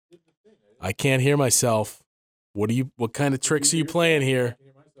I can't hear myself. What kind of tricks are you playing here?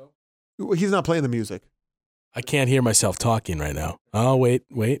 He's not playing the music. I can't hear myself talking right now. Oh, wait.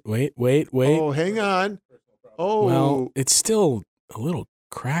 Oh, hang on. Oh. Well, it's still a little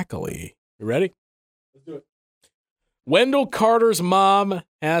crackly. You ready? Let's do it. Wendell Carter's mom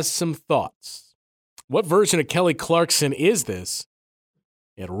has some thoughts. What version of Kelly Clarkson is this?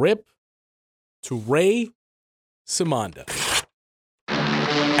 And rip to Ray Simanda.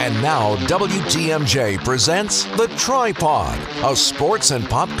 And now WTMJ presents The TryPod, a sports and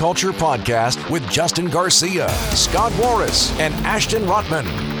pop culture podcast with Justin Garcia, Scott Warris, and Ashton Rotman.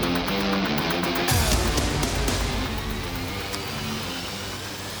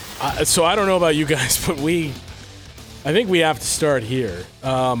 So I don't know about you guys, but I think we have to start here.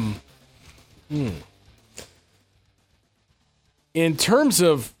 In terms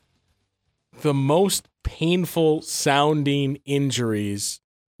of the most painful sounding injuries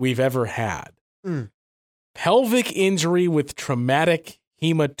we've ever had, pelvic injury with traumatic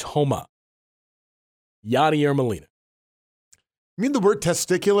hematoma, Yadier Molina. You mean the word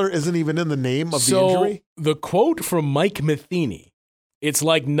testicular isn't even in the name of the injury? The quote from Mike Matheny, it's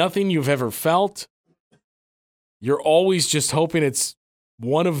like nothing you've ever felt. You're always just hoping it's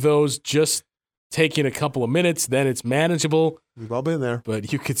one of those just taking a couple of minutes, then it's manageable. We've all been there.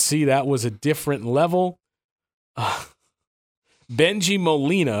 But you could see that was a different level. Benji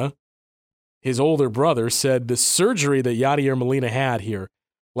Molina, his older brother, said the surgery that Yadier Molina had here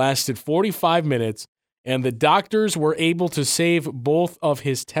lasted 45 minutes, and the doctors were able to save both of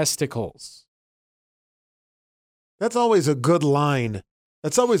his testicles. That's always a good line.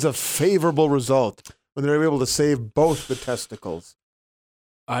 That's always a favorable result when they're able to save both the testicles.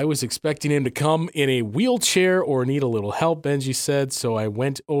 I was expecting him to come in a wheelchair or need a little help, Benji said, so I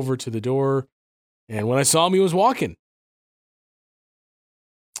went over to the door, and when I saw him, he was walking.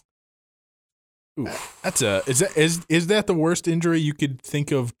 Oof. Is that the worst injury you could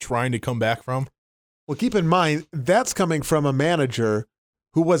think of trying to come back from? Well, keep in mind, that's coming from a manager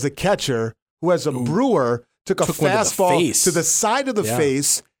who was a catcher, who as a brewer took a fastball to the side of the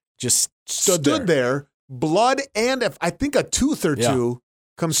face, just stood there, blood and I think a tooth or two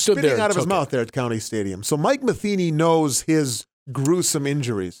comes spitting out of his mouth there at County Stadium. So Mike Matheny knows his gruesome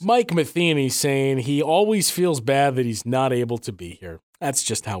injuries. Mike Matheny saying he always feels bad that he's not able to be here. That's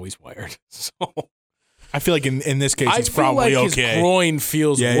just how he's wired. So I feel like in this case, he's probably like okay. His groin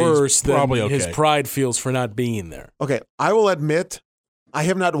feels worse than okay. his pride feels for not being there. Okay, I will admit, I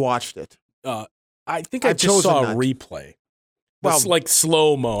have not watched it. I think I just saw a replay. Well, it's like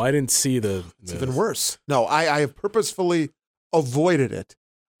slow-mo. I didn't see It's even worse. No, I have purposefully avoided it.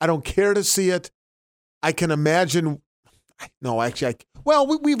 I don't care to see it. I can imagine. No, actually,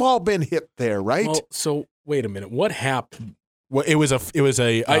 we've all been hit there, right? Well, so wait a minute. What happened? Well, it was a foul.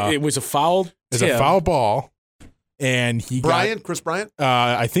 It was a foul ball, and Chris Bryant.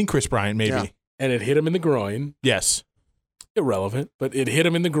 I think Chris Bryant maybe, and it hit him in the groin. Yes, irrelevant, but it hit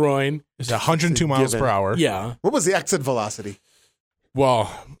him in the groin. It's 102 miles per hour. Yeah. What was the exit velocity?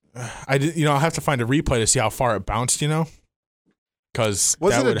 Well, I'll have to find a replay to see how far it bounced. Because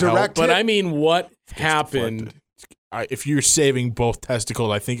was it a direct hit? But I mean, what happened? If you're saving both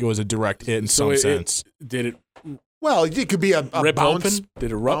testicles, I think it was a direct hit in some sense. Did it? Well, it could be a rip bounce. Open?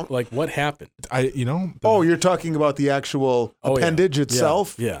 Did it rip? Like what happened? You're talking about the actual appendage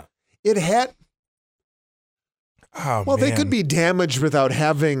itself. Yeah. It had. Oh, well, they could be damaged without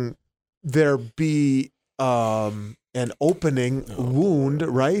having there be an opening wound,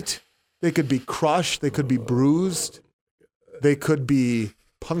 right? They could be crushed. They could be bruised. They could be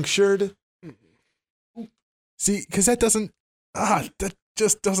punctured. See, because that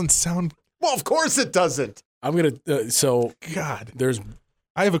just doesn't sound. Well, of course it doesn't. I'm going to,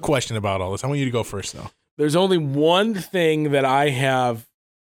 I have a question about all this. I want you to go first, though. There's only one thing that I have,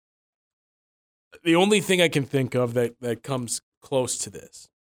 the only thing I can think of that comes close to this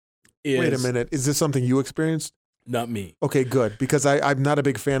is. Wait a minute. Is this something you experienced? Not me. Okay, good. Because I'm not a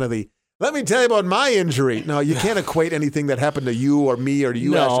big fan of let me tell you about my injury. No, you can't equate anything that happened to you or me or to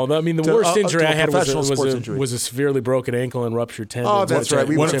you. No, I mean, the worst injury I had was a severely broken ankle and ruptured tendon. Oh, that's right.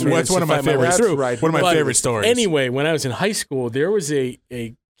 That's one of my favorites. Right. One of my favorite stories. Anyway, when I was in high school, there was a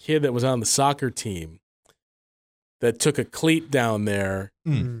kid that was on the soccer team that took a cleat down there,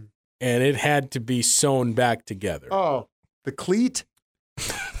 and it had to be sewn back together. Oh, the cleat?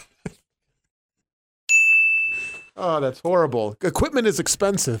 Oh, that's horrible. Equipment is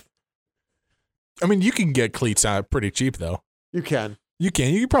expensive. I mean, you can get cleats out pretty cheap, though. You can.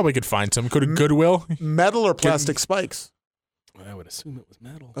 You probably could find some. Go to Goodwill. Metal or plastic spikes? I would assume it was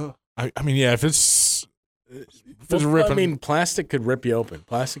metal. Oh. I mean, yeah, if it's It's ripping. I mean, plastic could rip you open.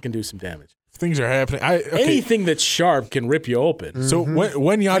 Plastic can do some damage. Things are happening. Anything that's sharp can rip you open. So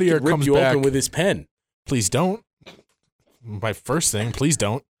when Yadier rip comes you back, open with his pen. please don't. My first thing, please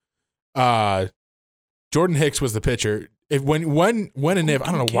don't. Jordan Hicks was the pitcher. When and if,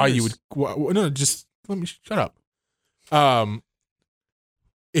 I don't know why you would. No, just let me shut up.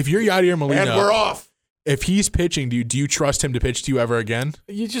 If you're Yadier Molina, And we're off. if he's pitching, do you trust him to pitch to you ever again?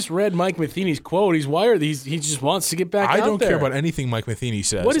 You just read Mike Matheny's quote. He's wired. He just wants to get back out I there. don't care about anything Mike Matheny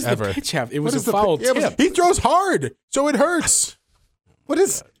says. What does ever. the pitch have? It was is a the foul pi- yeah, tip. He throws hard, so it hurts. What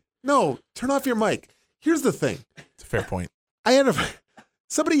is? No, turn off your mic. Here's the thing. It's a fair point. I had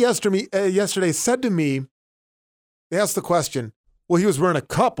somebody yesterday said to me, they asked the question, well, he was wearing a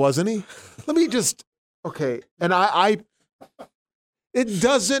cup, wasn't he? Let me just, okay. And it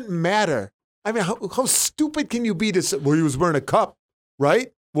doesn't matter. I mean, how stupid can you be to say, well, he was wearing a cup,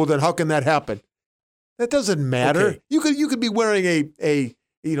 right? Well, then how can that happen? That doesn't matter. Okay. You could be wearing a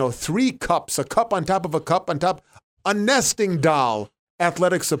 3 cups, a cup on top of a cup on top, a nesting doll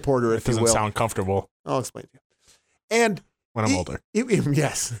athletic supporter, if It doesn't you will. sound comfortable I'll explain to you. And when I'm older.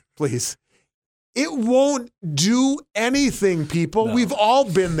 yes, please. It won't do anything, people. No. We've all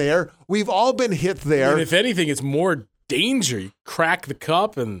been there. We've all been hit there. And if anything, it's more danger. You crack the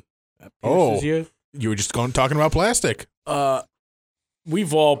cup and that pierces you. You were just talking about plastic.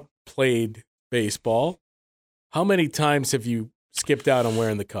 We've all played baseball. How many times have you skipped out on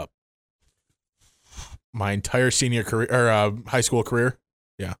wearing the cup? My entire senior career or high school career.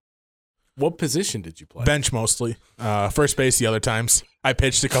 Yeah. What position did you play? Bench mostly. First base the other times. I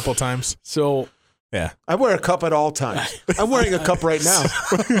pitched a couple times. So Yeah. I wear a cup at all times. I'm wearing a cup right now.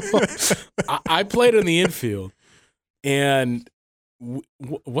 I played in the infield, and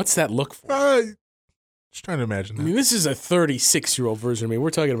what's that look for? Just trying to imagine I that. mean, this is a 36-year-old version of me. We're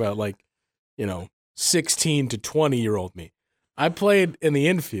talking about 16 to 20-year-old me. I played in the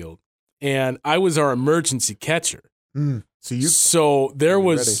infield, and I was our emergency catcher. So there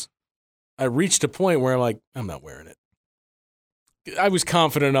was, I reached a point where I'm like, I'm not wearing it. I was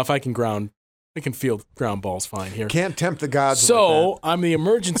confident enough I can field ground balls fine here. Can't tempt the gods. So like I'm the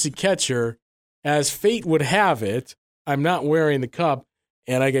emergency catcher. As fate would have it, I'm not wearing the cup,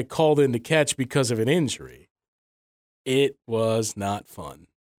 and I get called in to catch because of an injury. It was not fun.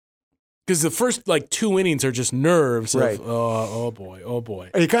 Because the first 2 innings are just nerves Right. of, oh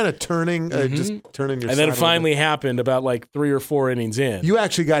boy. Are you kind of turning, just turning your And then it side a little finally happened about 3 or 4 innings in. bit? You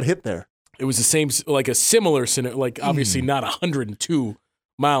actually got hit there. It was the same, a similar scenario, obviously not 102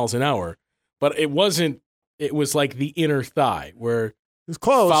 miles an hour, but it wasn't, it was like the inner thigh where It was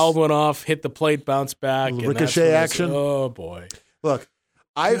close. fouled one off, hit the plate, bounced back. And that's Ricochet when action. Oh, boy. Look,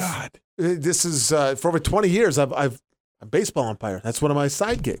 this is for over 20 years. I'm a baseball umpire. That's one of my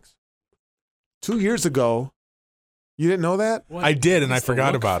side gigs. 2 years ago, you didn't know that? What I did, and I is the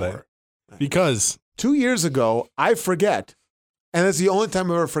forgot look about for? it. Because 2 years ago, I forget, and that's the only time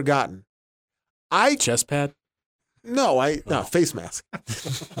I've ever forgotten. Chest pad? No, face mask.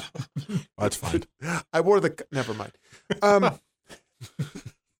 that's fine. I wore never mind.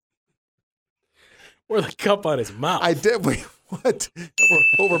 Or the cup on his mouth. I did. Wait, what?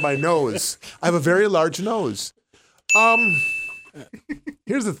 Over my nose. I have a very large nose.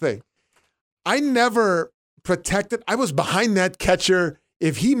 Here's the thing. I never protected. I was behind that catcher.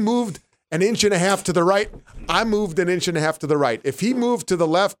 If he moved an inch and a half to the right, I moved an inch and a half to the right. If he moved to the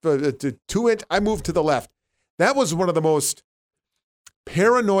left, to 2 inch, I moved to the left. That was one of the most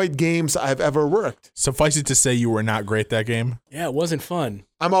paranoid games I've ever worked. Suffice it to say, you were not great that game. Yeah, it wasn't fun.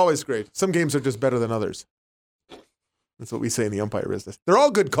 I'm always great. Some games are just better than others. That's what we say in the umpire business. They're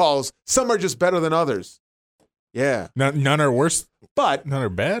all good calls. Some are just better than others. Yeah. None are worse. But None are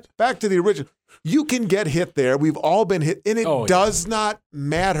bad. back to the original. You can get hit there. We've all been hit, and it does not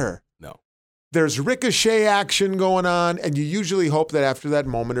matter. No. There's ricochet action going on, and you usually hope that after that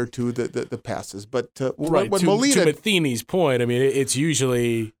moment or two, the passes. But Right. when To Molina, Matheny's point, I mean, it's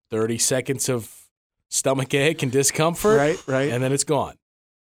usually 30 seconds of stomach ache and discomfort. right, And then it's gone.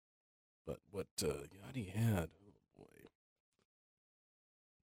 But what Yadi had, oh boy.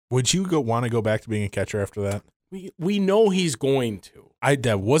 Would you want to go back to being a catcher after that? We know he's going to.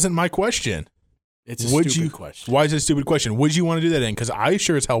 That wasn't my question. It's a stupid question. Why is it a stupid question? Would you want to do that in? Because I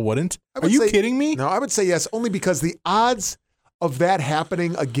sure as hell wouldn't. I Are would you say- kidding me? No, I would say yes, only because the odds of that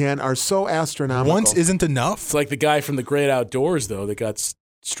happening again are so astronomical. Once isn't enough. It's like the guy from The Great Outdoors, though, that got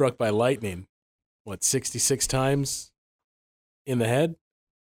struck by lightning, 66 times in the head?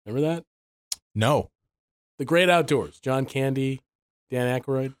 Remember that? No, The Great Outdoors. John Candy, Dan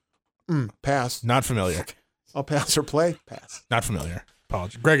Aykroyd. Pass. not familiar. I'll pass or play. Pass. Not familiar.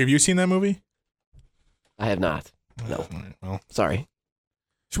 Apologies. Greg, have you seen that movie? I have not. No. Well, Sorry.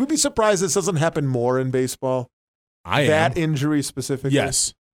 Should we be surprised this doesn't happen more in baseball? I That am. injury specifically?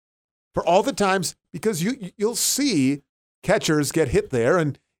 Yes. For all the times, because you'll see catchers get hit there,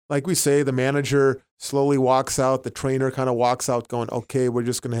 and like we say, the manager slowly walks out, the trainer kind of walks out going, okay, we're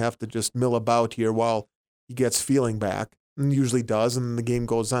just going to have to just mill about here while he gets feeling back, and usually does, and the game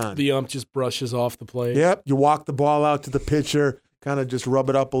goes on. The ump just brushes off the plate. Yep, you walk the ball out to the pitcher, kind of just rub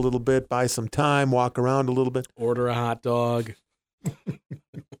it up a little bit, buy some time, walk around a little bit. Order a hot dog.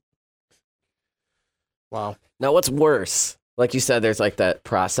 Wow. Now, what's worse? Like you said, there's like that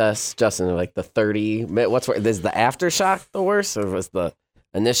process, Justin, like the 30 minute. What's worse? Is the aftershock the worst, or was the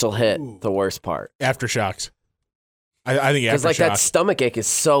initial hit the worst part? Aftershocks. I think Because like that aftershocks. stomach ache is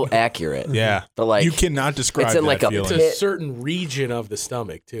so accurate. Yeah. The, like, you cannot describe it's in that like a feeling. It's a Hit. certain region of the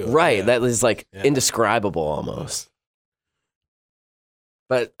stomach, too. Right. Yeah. That is like Yeah. indescribable almost.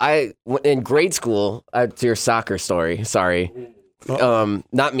 But in grade school, to your soccer story, sorry.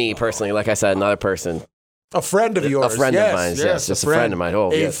 Not me personally, like I said, another person. A friend of yours. A friend Yes, of mine, yes, just a friend of mine. Oh,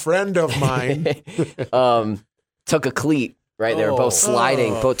 a yes. friend of mine. Took a cleat, right? They were both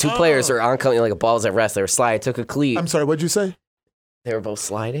sliding. Both two players are oncoming like a ball's at rest. They were sliding, took a cleat. I'm sorry, what'd you say? They were both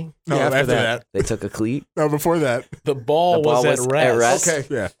sliding. No, Yeah, after that. They took a cleat. No, before that. The ball, The ball was at rest. Okay.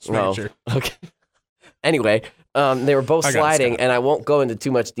 Yeah. Just Oh, making sure. okay. Anyway, they were both I got it, sliding, Scott. and I won't go into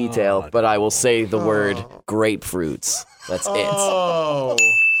too much detail, but I will say the word grapefruits. That's it. Oh.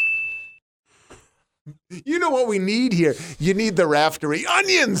 You know what we need here? You need the raftery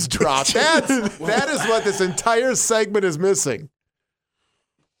onions drop. That is what this entire segment is missing.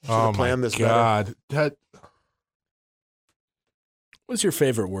 Oh, my planned this better. God. That, What's your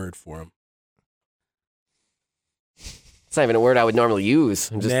favorite word for him? It's not even a word I would normally use.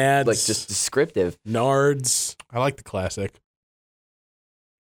 I'm just Nads. like just descriptive. Nards. I like the classic.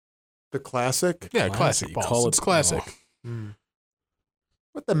 The classic. Yeah, Classic. classic You balls. call it- It's classic.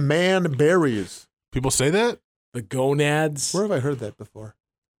 What the man berries? People say that? The gonads. Where have I heard that before?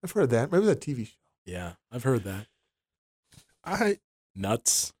 I've heard that. Maybe it was a TV show. Yeah, I've heard that. The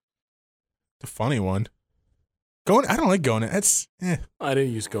Nuts. funny one. I don't like going. That's I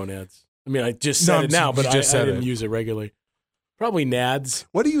didn't use gonads. I mean, I just No, said I'm it now, s- but you I just said didn't it. use it regularly. Probably nads.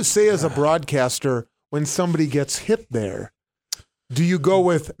 What do you say as a broadcaster when somebody gets hit there? Do you go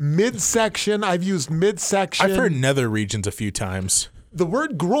with midsection? I've used midsection. I've heard nether regions a few times. The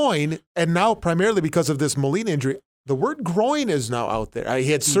word groin, and now primarily because of this Molina injury, the word groin is now out there.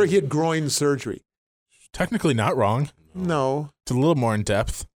 He had groin surgery. Technically not wrong. No. It's a little more in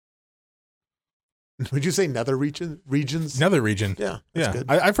depth. Would you say nether regions? Nether region. Yeah, that's Yeah. good.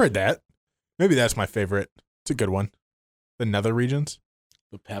 I've heard that. Maybe that's my favorite. It's a good one. The nether regions.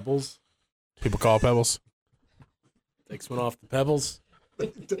 The pebbles. People call it pebbles. Takes one off the pebbles.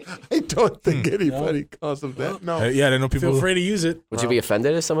 I don't think anybody calls them that. No. Yeah, I didn't know people. Feel free to use it. Would you be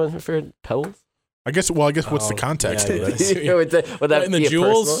offended if someone referred pebbles? I guess what's the Oh, context yeah, of yeah. it? Would that In the be a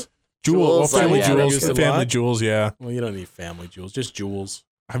jewels? personal? Jewels. Well, family yeah, jewels. use it a Family lot. jewels, yeah. Well, you don't need family jewels, just jewels.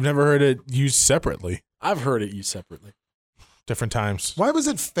 I've never heard it used separately. I've heard it used separately. Different times. Why was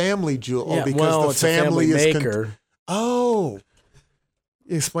it family jewel? Yeah, Oh, because well, the it's a family is maker. Oh.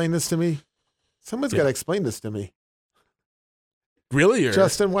 Explain this to me. Someone's Yeah. got to explain this to me. Really? Or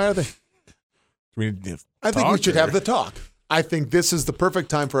Justin, why are they? we I think we talk should or- have the talk. I think this is the perfect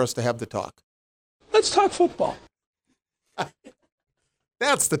time for us to have the talk. Let's talk football.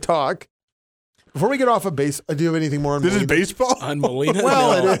 That's the talk. Before we get off of base, do you have anything more on This is Molina? baseball? On Molina?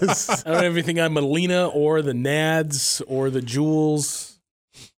 Well, No. it is. I don't have anything on Molina or the Nads or the Jewels.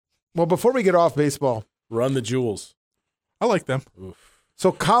 Well, before we get off baseball, Run the Jewels. I like them.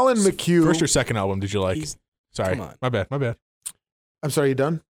 so Colin McHugh. First or second album did you like? He's- Sorry. come on. My bad. I'm sorry, you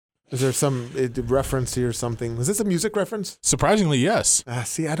done? Is there some reference here or something? Was this a music reference? Surprisingly, yes.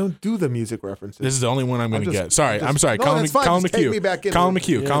 See, I don't do the music references. This is the only one I'm going to just- get. Sorry. I'm I'm sorry. no, Colin that's fine. Colin Just take McHugh. me back in. Colin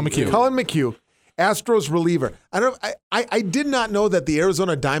McHugh. Yeah, Colin McHugh. Colin McHugh, Astros reliever. I did not know that the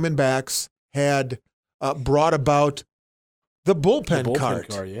Arizona Diamondbacks had brought about the bullpen, The bullpen cart.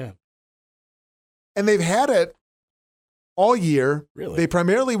 card, yeah. And they've had it all year. Really? They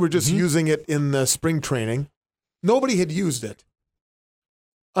primarily were just using it in the spring training. Nobody had used it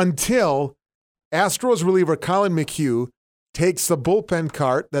until Astros reliever Colin McHugh takes the bullpen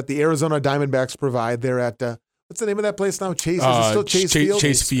cart that the Arizona Diamondbacks provide. They're at, what's the name of that place now? Chase? Is it still Chase Field?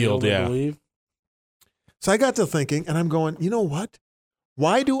 Chase Field, I yeah. believe. So I got to thinking, and I'm going, you know what?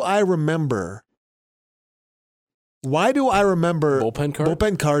 Why do I remember Bullpen card?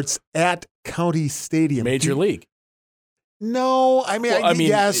 bullpen carts at County Stadium? Major League. No, I mean, Well, I mean,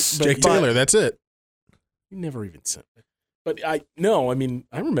 yes. but- Jake Taylor, that's it. You never even said it. But I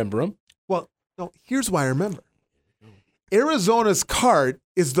remember him. Well, No, here's why I remember. Arizona's cart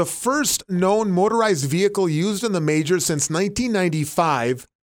is the first known motorized vehicle used in the majors since 1995,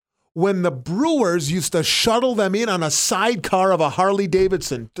 when the Brewers used to shuttle them in on a sidecar of a Harley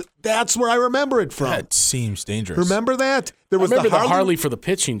Davidson. That's where I remember it from. That seems dangerous. Remember that? There I was remember the Harley for the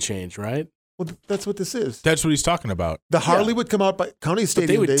pitching change, right? Well, that's what this is. That's what he's talking about. The Harley would come out by County But Stadium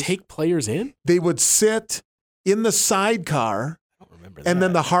they would days. take players in? They would sit in the sidecar, I don't remember and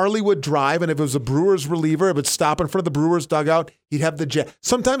then the Harley would drive, and if it was a Brewers reliever, it would stop in front of the Brewers dugout. He'd have the jacket.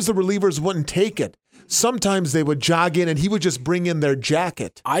 Sometimes the relievers wouldn't take it. Sometimes they would jog in, and he would just bring in their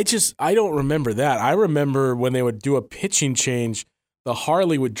jacket. I don't remember that. I remember when they would do a pitching change, the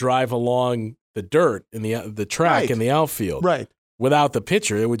Harley would drive along the dirt in the track in the outfield. Right. Without the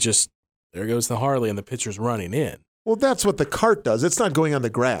pitcher, it would just, there goes the Harley, and the pitcher's running in. Well, that's what the cart does. It's not going on the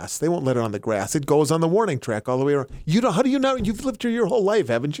grass. They won't let it on the grass. It goes on the warning track all the way around. How do you not? You've lived here your whole life,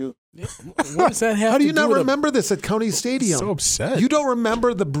 haven't you? What does that have How do to you do not with remember this at County Stadium? So upset. You don't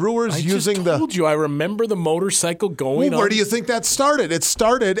remember the Brewers I using just the... told you, I remember the motorcycle going Well, where on. do you think that started? It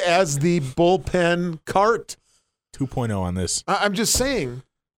started as the bullpen cart. 2.0 on this. I'm just saying.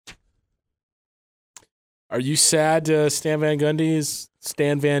 Are you sad Stan Van Gundy is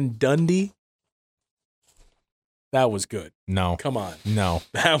Stan Van Gundy? That was good. No. Come on. No.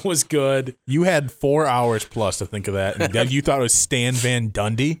 That was good. You had 4 hours plus to think of that. And you thought it was Stan Van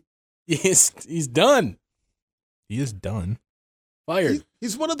Gundy? He's done. He is done. Fired.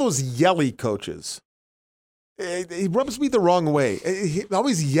 He's one of those yelly coaches. He rubs me the wrong way. He's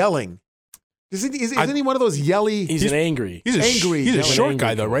always yelling. Isn't he one of those yelly? He's an angry. He's Angry. He's a Yelling short angry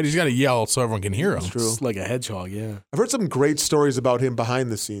guy, though, right? He's got to yell so everyone can hear him. True. Just like a hedgehog, yeah. I've heard some great stories about him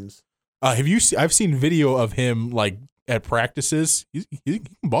behind the scenes. Have you? I've seen video of him like at practices. He can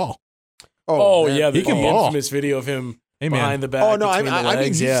ball. Oh, man. yeah, he the can ball. infamous video of him Hey, man. behind the back. Oh no, I between the mean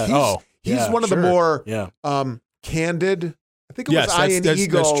legs. he's yeah, one of the sure. more Yeah. candid. I think it Yes, was Ian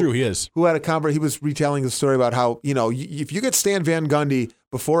Eagle. that's true. He is. Who had a conversation. He was retelling the story about how, if you get Stan Van Gundy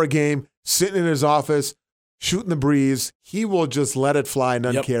before a game, sitting in his office, shooting the breeze, he will just let it fly and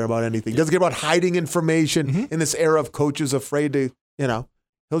doesn't care about anything. He doesn't care about hiding information in this era of coaches afraid to,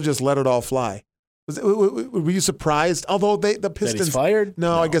 he'll just let it all fly. Were you surprised? Although the That Pistons he's fired?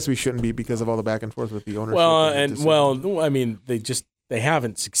 No, I guess we shouldn't be because of all the back and forth with the ownership. I mean, they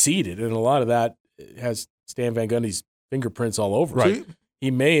haven't succeeded, and a lot of that has Stan Van Gundy's fingerprints all over it. Right.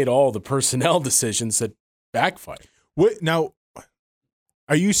 He made all the personnel decisions that backfired. Now,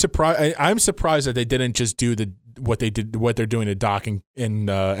 are you surprised? I'm surprised that they didn't just do what they're doing to Doc in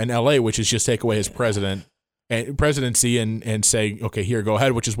LA, which is just take away his presidency and say, okay, here, go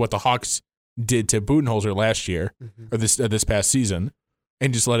ahead, which is what the Hawks did to Budenholzer last year or this past season,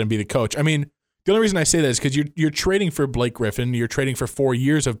 and just let him be the coach. I mean, the only reason I say that is because you're trading for Blake Griffin. You're trading for 4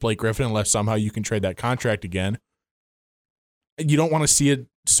 years of Blake Griffin, unless somehow you can trade that contract again. You don't want to see it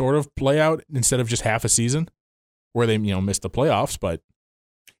sort of play out instead of just half a season where they missed the playoffs. But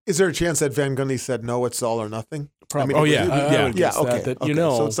is there a chance that Van Gundy said no, it's all or nothing? Probably. Oh, yeah. I would guess okay. that, Okay.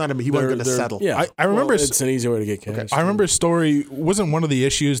 So it's not he wasn't going to settle. Yeah, I remember it's an easy way to get cash. I remember a story. Wasn't one of the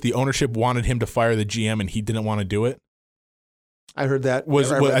issues the ownership wanted him to fire the GM and he didn't want to do it? I heard that.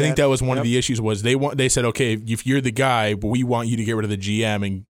 I think that was one of the issues. Was they said, okay, if you're the guy, but we want you to get rid of the GM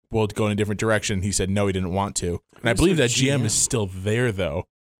and we'll go in a different direction. He said no, he didn't want to. And I believe that GM is still there though.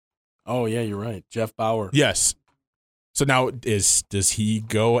 Oh yeah, you're right, Jeff Bauer. Yes. So now does he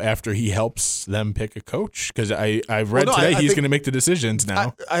go after he helps them pick a coach? Because I've read today he's going to make the decisions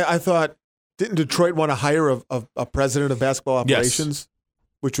now. I thought, didn't Detroit want to hire a president of basketball operations,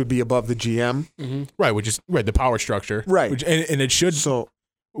 which would be above the GM? Mm-hmm. Right, which is the power structure. Right. And it should. So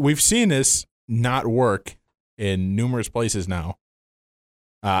we've seen this not work in numerous places now.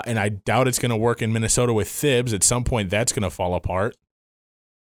 And I doubt it's going to work in Minnesota with Thibs. At some point, that's going to fall apart.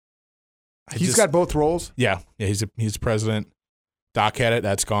 He's got both roles? Yeah, he's president. Doc had it.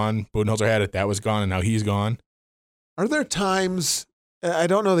 That's gone. Budenholzer had it. That was gone, and now he's gone. Are there times, I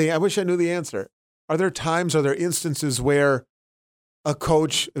don't know I wish I knew the answer. Are there instances where a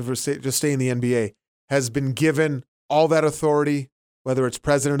coach, if we're just stay in the NBA, has been given all that authority, whether it's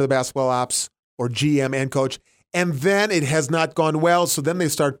president of the basketball ops or GM and coach, and then it has not gone well, so then they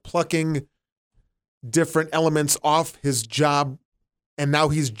start plucking different elements off his job, and now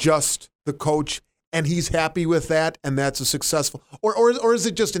he's just the coach, and he's happy with that, and that's a successful. Or is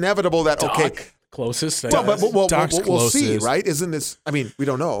it just inevitable that Closest. We'll see, right? Isn't this? I mean, we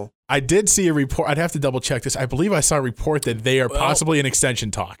don't know. I did see a report. I'd have to double check this. I believe I saw a report that they are possibly in extension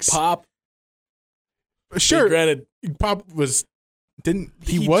talks. Pop. Sure. Granted, Pop was didn't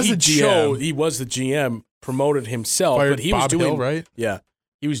he was the GM. He was the GM. Promoted himself, Fired but he Bob was doing Hill, right? Yeah,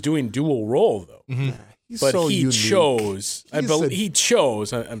 He was doing dual role though. Mhm. He's But so he unique. chose. He's He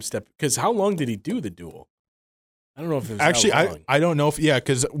chose. I'm stepping because how long did he do the duel? I don't know if it was Actually, that long. I don't know if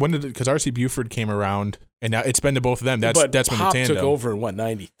because R.C. Buford came around and now it's been to both of them. That's but been the Pop tandem. took over in what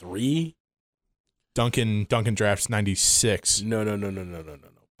 93? Duncan drafts 96. No.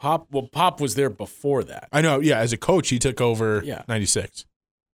 Pop was there before that. I know. Yeah, as a coach, he took over Yeah. 96.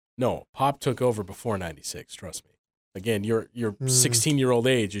 No, Pop took over before 96. Trust me. Again, your 16-year-old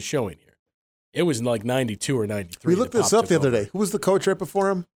age is showing here. It was like 92 or 93. We looked that this Pop up the took other over. day. Who was the coach right before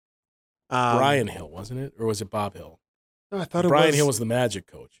him? Brian Hill, wasn't it, or was it Bob Hill? No, I thought it Brian was. Hill was the Magic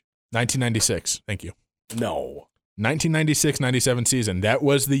coach. 1996. Thank you. No. 1996-97 season. That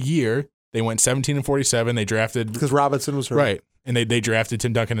was the year they went 17-47. They drafted because Robinson was hurt. right, and they drafted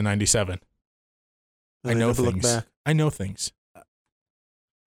Tim Duncan in 97. And I they know never looked things. back. I know things.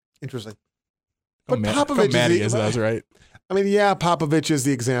 Interesting. How But mad, Popovich how is mad he the- is. That was right. I mean, yeah, Popovich is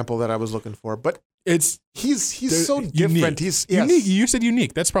the example that I was looking for, but It's he's they're so different. unique. He's yes. Unique. You said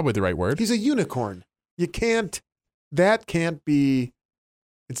unique. That's probably the right word. He's a unicorn. You can't. That can't be.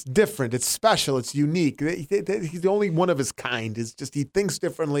 It's different. It's special. It's unique. He's the only one of his kind. It's just he thinks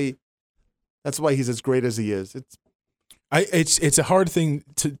differently. That's why he's as great as he is. It's a hard thing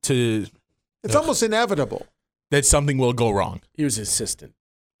to It's almost inevitable. that something will go wrong. He was assistant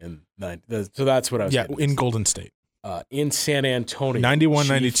in 9. So that's what I was Yeah, getting in at. Golden State. In San Antonio.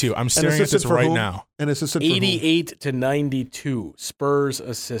 91-92. I'm staring at assistant this for right whom? now. An assistant for whom? 88 to 92. Spurs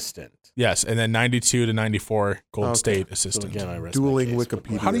assistant. Yes, and then 92-94 Golden Okay. State So assistant. again, I rest Dueling my case, but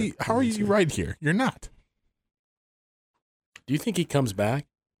Wikipedia. How are you right here? You're not. Do you think he comes back?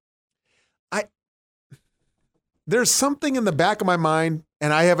 There's something in the back of my mind,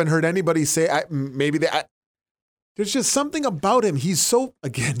 and I haven't heard anybody say. There's just something about him. He's so,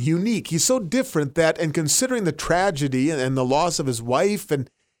 again, unique. He's so different that, and considering the tragedy and the loss of his wife, and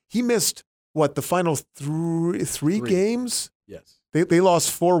he missed, what, the final three games? Yes. They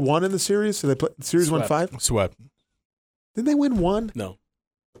lost 4-1 in the series, so the series won Swept. 5? Swept. Didn't they win 1? No.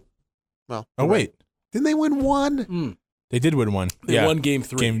 Well, Oh, wait. Didn't they win 1? They did win one. They won game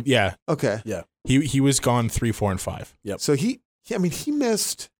 3. Okay. Yeah. He was gone 3, 4, and 5. So he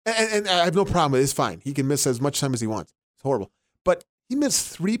missed, and I have no problem with it. It's fine. He can miss as much time as he wants. It's horrible. But he missed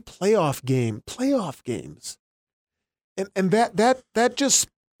 3 playoff games. And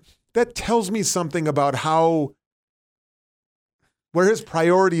that tells me something about where his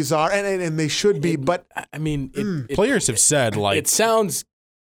priorities are, and they should be. But I mean, Players have said, like, it sounds.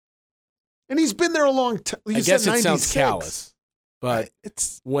 and he's been there a long time. I guess it sounds callous, but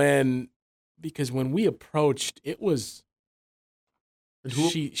it's because when we approached, it was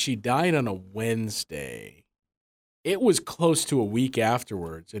she died on a Wednesday. It was close to a week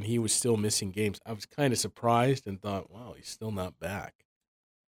afterwards, and he was still missing games. I was kind of surprised and thought, "Wow, he's still not back."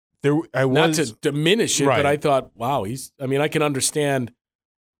 Not to diminish it, Right. but I thought, "Wow, he's." I mean, I can understand.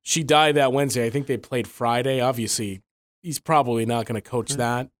 She died that Wednesday. I think they played Friday. Obviously, he's probably not going to coach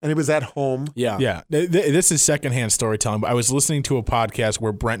that. and it was at home. Yeah. Yeah, this is secondhand storytelling. But I was listening to a podcast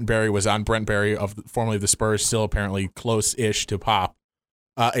where Brent Barry was on. Brent Barry, formerly of the Spurs, still apparently close-ish to Pop,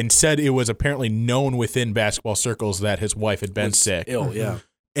 and said it was apparently known within basketball circles that his wife had been Was sick, ill. Yeah.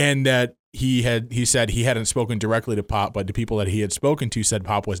 and that he said he hadn't spoken directly to Pop, but the people that he had spoken to said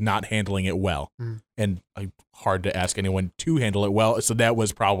Pop was not handling it well, and hard to ask anyone to handle it well. So that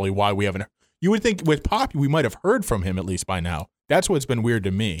was probably why we haven't. You would think with Pop, we might have heard from him at least by now. That's what's been weird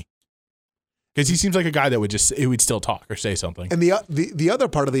to me. Because he seems like a guy that would still talk or say something. And the other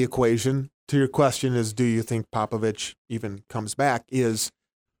part of the equation to your question is, do you think Popovich even comes back? Is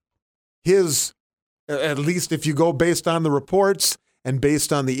his, at least if you go based on the reports and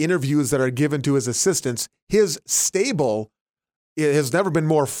based on the interviews that are given to his assistants, his stable has never been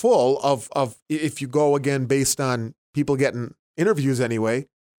more full of if you go again based on people getting interviews anyway.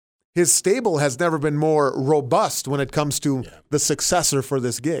 His stable has never been more robust when it comes to the successor for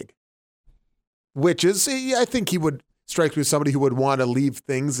this gig, which is, I think he would strike me as somebody who would want to leave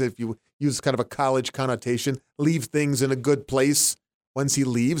things, if you use kind of a college connotation, leave things in a good place once he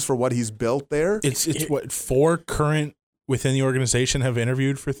leaves for what he's built there. It's what 4 current within the organization have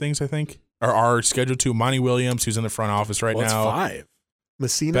interviewed for things, I think, or are scheduled to. Monty Williams, who's in the front office right Well, it's now. 5.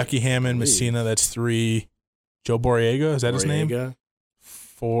 Messina. Becky Hammond, Three. Messina, that's 3. Joe Borrega, is that his name? Borrega.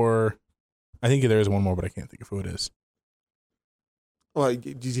 4. I think there is one more, but I can't think of who it is. Well,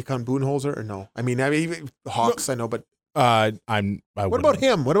 did you count Budenholzer or no? I mean Hawks, I know, but What what about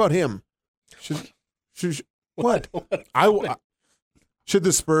him? What about him? Should what? Should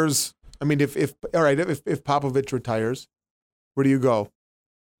the Spurs? I mean, if Popovich retires, where do you go?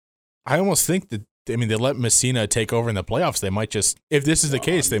 I almost think that I mean, they let Messina take over in the playoffs. They might just, if this is the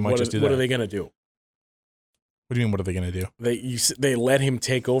case, they might just do that. What are they going to do? What do you mean? What are they going to do? They let him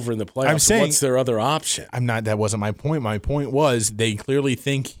take over in the playoffs. I'm saying, what's their other option? That wasn't my point. My point was they clearly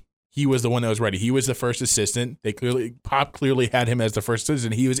think he was the one that was ready. He was the first assistant. Pop clearly had him as the first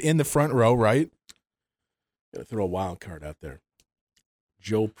assistant. He was in the front row, right? Gonna throw a wild card out there.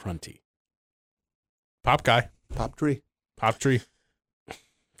 Joe Prunty. Pop guy. Pop tree. Pop tree.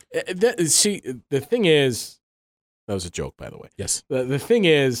 See, the thing is, that was a joke, by the way. Yes. The thing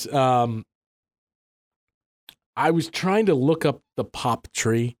is, I was trying to look up the pop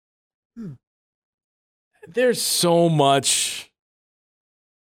tree. There's so much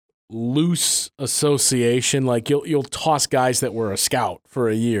loose association. Like you'll toss guys that were a scout for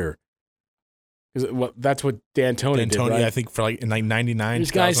a year. That's what D'Antoni did, right? I think for in 99.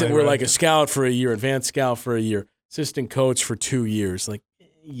 There's guys that were like a scout for a year, advanced scout for a year, assistant coach for 2 years. Like,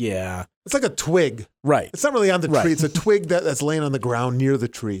 yeah. It's like a twig. Right. It's not really on the tree. It's a twig that's laying on the ground near the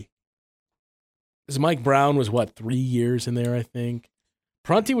tree. Because Mike Brown was, 3 years in there, I think.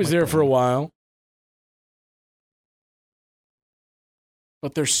 Prunty was there for a while.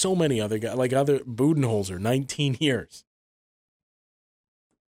 But there's so many other guys, like other Budenholzer, 19 years.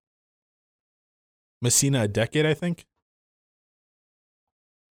 Messina, a decade, I think.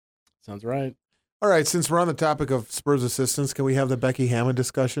 Sounds right. All right, since we're on the topic of Spurs assistants, can we have the Becky Hammond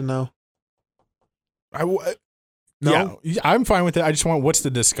discussion now? No? No? Yeah, I'm fine with it. I just want, what's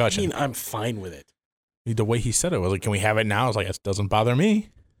the discussion? I mean, I'm fine with it. The way he said it was like, can we have it now? I was like, it doesn't bother me.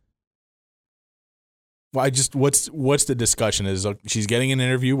 Well, what's the discussion? Is she's getting an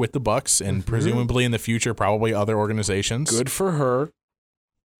interview with the Bucks and presumably in the future, probably other organizations. Good for her.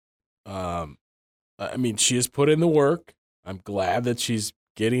 I mean, she has put in the work. I'm glad that she's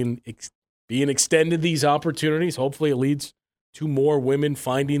being extended these opportunities. Hopefully it leads to more women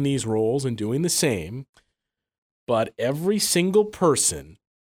finding these roles and doing the same. But every single person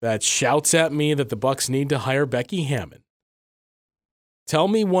that shouts at me that the Bucks need to hire Becky Hammond, tell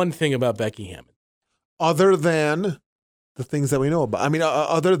me one thing about Becky Hammond. Other than the things that we know about. I mean,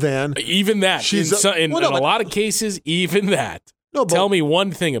 other than... Even that. She's in a lot of cases, even that. No, tell me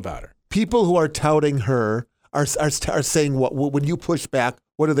one thing about her. People who are touting her are saying what? When you push back,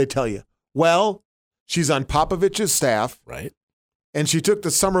 what do they tell you? Well, she's on Popovich's staff. Right. And she took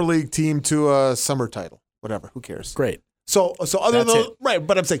the summer league team to a summer title. Whatever. Who cares? Great. So other That's than... it. Right,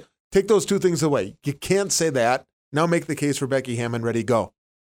 but I'm saying, take those two things away. You can't say that. Now make the case for Becky Hammond. Ready, go.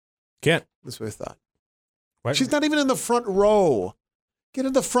 Can't. That's what I thought. What? She's not even in the front row. Get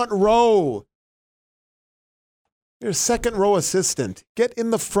in the front row. You're a second row assistant. Get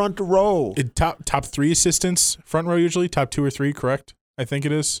in the front row. Top 3 assistants, front row usually, top 2 or 3, correct? I think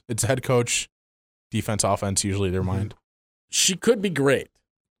it is. It's head coach, defense, offense, usually their mind. She could be great.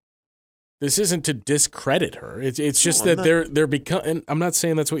 This isn't to discredit her. It's just that they're becoming. I'm not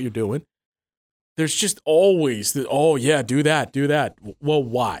saying that's what you're doing. There's just always do that. Well,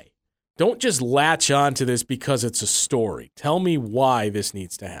 why? Don't just latch on to this because it's a story. Tell me why this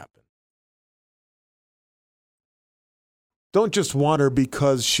needs to happen. Don't just want her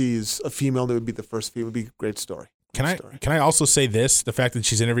because she's a female. That would be the first female. It would be a great story. Can I also say this? The fact that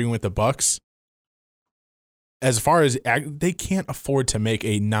she's interviewing with the Bucks, as far as they can't afford to make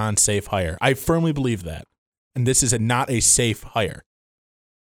a non-safe hire. I firmly believe that, and this is not a safe hire.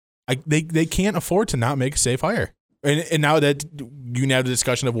 They can't afford to not make a safe hire. And now that you have the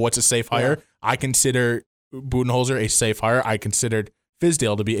discussion of what's a safe hire, I consider Budenholzer a safe hire. I considered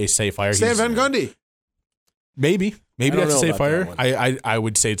Fizdale to be a safe hire. Stan Van Gundy. Maybe that's a safe hire. I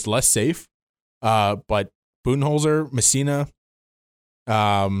would say it's less safe. But Budenholzer, Messina,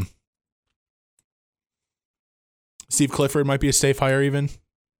 Steve Clifford might be a safe hire even.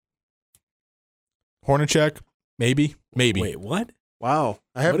 Hornacek, maybe. Wait, what? Wow.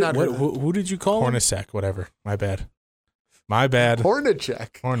 I have not heard who did you call him? Hornacek, whatever. My bad.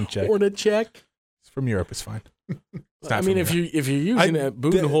 Hornacek. Hornacek. It's from Europe. It's fine. I mean, if you're using it,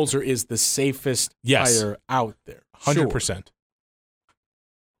 Budenholzer is the safest hire out there. 100%. Sure.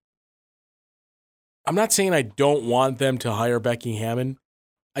 I'm not saying I don't want them to hire Becky Hammond.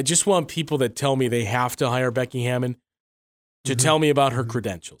 I just want people that tell me they have to hire Becky Hammond to tell me about her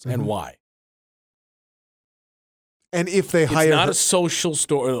credentials and why. And if they hire it's not her, a social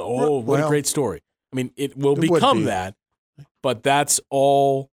story. Oh, what a great story. I mean, it will become that, but that's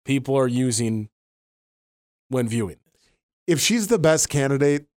all people are using when viewing this. If she's the best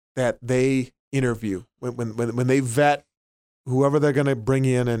candidate that they interview, when they vet whoever they're going to bring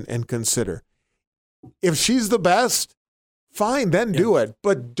in and consider, if she's the best, fine, then do it.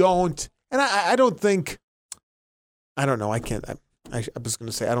 But don't. And I don't think, I don't know. I can't. I was going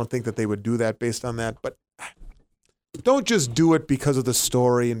to say, I don't think that they would do that based on that, but don't just do it because of the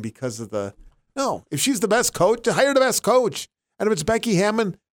story and because of the, no, if she's the best coach, hire the best coach. And if it's Becky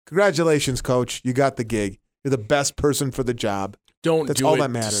Hammon, congratulations, coach. You got the gig. You're the best person for the job. That's do all it that to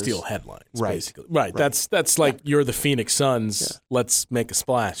matters. steal Headlines, right. basically. Right. That's like you're the Phoenix Suns. Yeah. Let's make a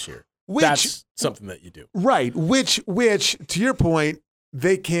splash here. That's something that you do. Right. Which, to your point,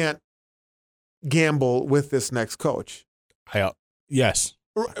 they can't gamble with this next coach. Yes.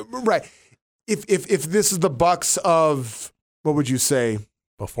 Right. If this is the Bucks of, what would you say?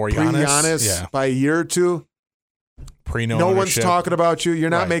 Before Giannis, by a year or two. No one's talking about you. You're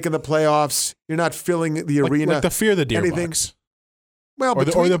not making the playoffs. You're not filling the arena. Like the fear the deer Bucks. Well,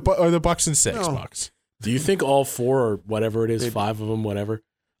 or the Bucks and six Bucks. Do you think all four or whatever it is, five of them, whatever?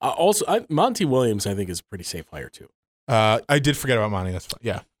 Monty Williams, I think, is a pretty safe hire too. I did forget about Monty. That's fine.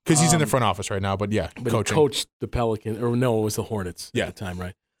 Yeah, because he's in the front office right now. But yeah, coaching. He coached the Pelicans, or no, it was the Hornets at the time,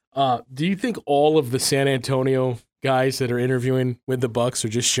 right? Do you think all of the San Antonio guys that are interviewing with the Bucks are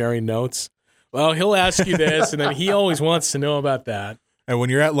just sharing notes? Well, he'll ask you this, and then he always wants to know about that. And when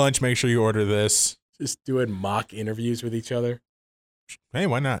you're at lunch, make sure you order this. Just doing mock interviews with each other. Hey,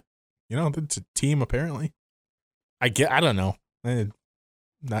 why not? It's a team, apparently. I don't know.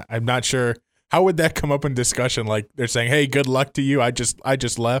 I'm not sure. How would that come up in discussion? Like they're saying, "Hey, good luck to you. I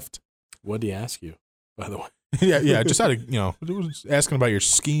just left." What did he ask you, by the way? yeah. Just out of was asking about your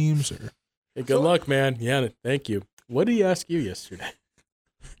schemes or. Hey, good luck, man. Yeah, thank you. What did he ask you yesterday?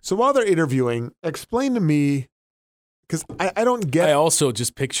 So while they're interviewing, explain to me, because I don't get. I also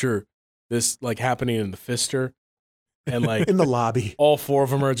just picture this like happening in the Pfister. And like in the lobby, all four of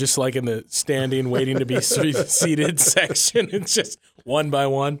them are just like in the standing, waiting to be seated section. It's just one by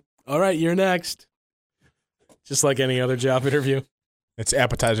one. All right, you're next. Just like any other job interview. It's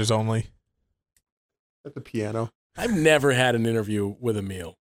appetizers only. At the piano. I've never had an interview with a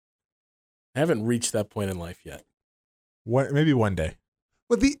meal. I haven't reached that point in life yet. Maybe one day.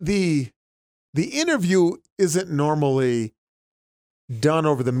 Well, the interview isn't normally done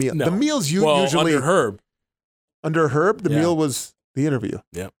over the meal. No. The meal's usually under Herb. Under Herb, the meal was the interview.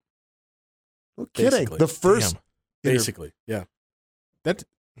 Yep. No kidding. Basically. The first. Basically, yeah.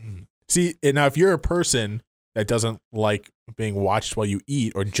 See, now if you're a person that doesn't like being watched while you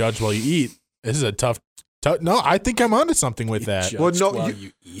eat or judged while you eat, this is a tough. No, I think I'm onto something with that. Well,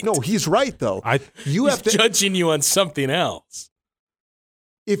 no, he's right though. He's judging you on something else.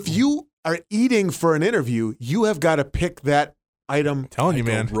 If you are eating for an interview, you have got to pick that item. I'm telling you,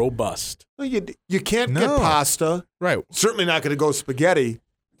 man. Robust. Well, you can't get pasta. Right. Certainly not going to go spaghetti,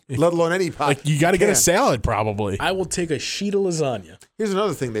 let alone any pasta. Like you got to get a salad, probably. I will take a sheet of lasagna. Here's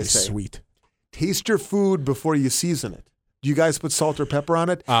another thing they say. Sweet. Taste your food before you season it. Do you guys put salt or pepper on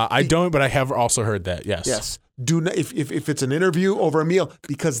it? I don't, but I have also heard that. Yes. Yes. Do not, if it's an interview over a meal,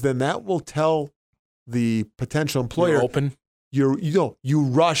 because then that will tell the potential employer. You're open. You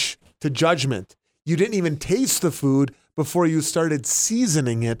rush to judgment. You didn't even taste the food before you started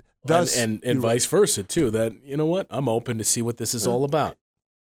seasoning it. Thus, and vice versa too. That you know what? I'm open to see what this is all about.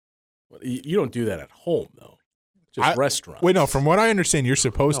 You don't do that at home though. Just restaurants. Wait, no. From what I understand, you're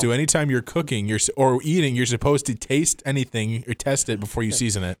supposed to. Anytime you're cooking, or eating, you're supposed to taste anything or test it before you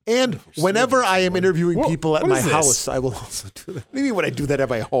season it. And whenever I am interviewing people at my house, I will also do that. Maybe when I do that at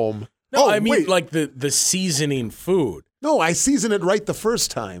my home. No, I mean like the seasoning food. No, I season it right the first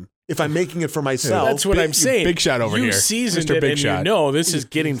time. If I'm making it for myself. That's what I'm saying. Big shot over here. You seasoned Mr. it Big and Shot. you know this is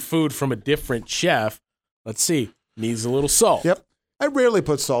getting food from a different chef. Let's see. Needs a little salt. Yep. I rarely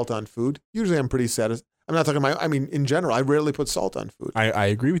put salt on food. Usually I'm pretty satisfied. I'm not talking in general, I rarely put salt on food. I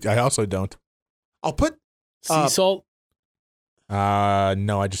agree with you. I also don't. I'll put sea salt.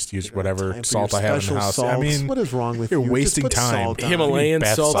 No, I just use whatever salt I have in the house. Salts. I mean, what is wrong with you? You're wasting time. Himalayan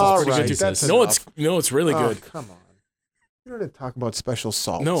salt is pretty good. It's really good. Come on. You don't have to talk about special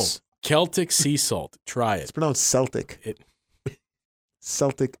salts. No. Celtic sea salt. Try it. It's pronounced Celtic.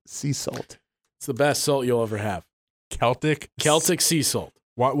 Celtic sea salt. It's the best salt you'll ever have. Celtic sea salt.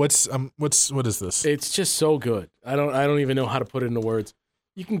 What is this? It's just so good. I don't even know how to put it into words.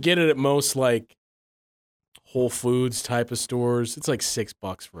 You can get it at most like Whole Foods type of stores. It's like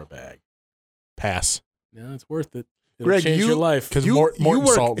 $6 for a bag. Pass. Yeah, it's worth it. It'll Greg, change your life. Because more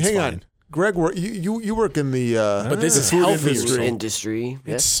salt is hang fine. on. Greg, you work in the but this is food healthy industry.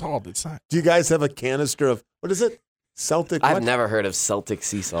 It's salt. It's not. Do you guys have a canister of what is it? Celtic. I've never heard of Celtic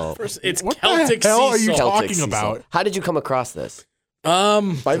sea salt. It's what Celtic the hell sea are you salt. talking about? How did you come across this? By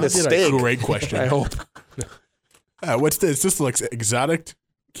mistake. Great question. I hope. What's this? This looks exotic.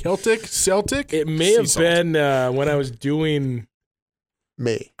 Celtic? It may have been when I was doing.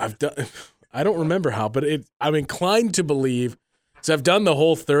 I don't remember how, but I'm inclined to believe So I've done the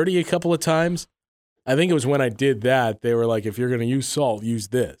whole 30 a couple of times. I think it was when I did that, they were like, if you're going to use salt, use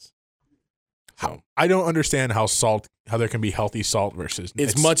this. So I don't understand how there can be healthy salt versus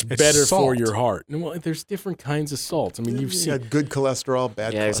it's much better salt. for your heart. And well, there's different kinds of salts. I mean, you've You seen got good cholesterol,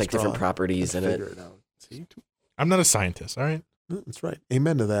 bad cholesterol. Yeah, there's like different properties in it. Figure it out. See? I'm not a scientist, all right? That's right.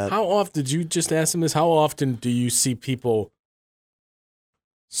 Amen to that. How often, did you just ask him this? How often do you see people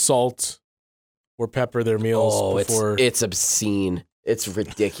salt or pepper their meals before? It's obscene. It's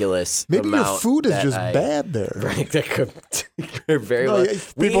ridiculous. Maybe your amount food is that just I- bad there. Right, that could very No, well. yeah,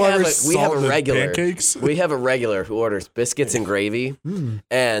 We people have ever a salt the regular. pancakes? We have a regular who orders biscuits and gravy,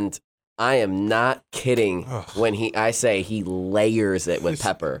 and I am not kidding when I say he layers it with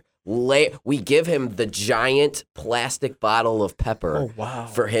pepper. We give him the giant plastic bottle of pepper Oh, wow.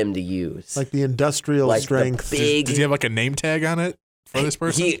 for him to use. Like the industrial Like the strength. big. Does he have like a name tag on it for this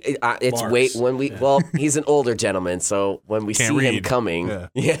person? It's Mars. wait when we he's an older gentleman, so when we Can't see him read. coming,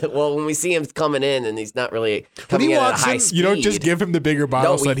 when we see him coming in and he's not really he coming in at a walks high in, speed. You don't just give him the bigger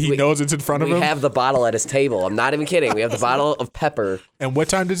bottle so that he knows it's in front of we him? have the bottle at his table. I'm not even kidding. We have the bottle of pepper. And what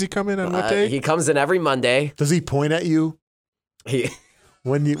time does he come in on what day? He comes in every Monday. Does he point at you He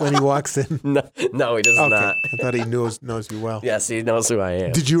when he walks in? no, he does not. I thought he knows you well. Yes, he knows who I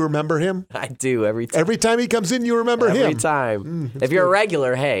am. Did you remember him? I do every time. Every time he comes in, you remember him. Every time. If you're a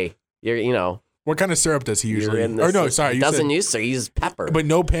regular, hey, you're What kind of syrup does he you're usually? in Or this. no, sorry, He you doesn't said, use so he uses pepper. but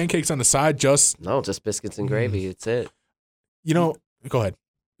no pancakes on the side. Just Just biscuits and gravy. It's it. go ahead.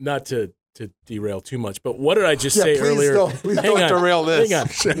 Not to derail too much, but what did I just Yeah, say please earlier? don't Hang on, derail this.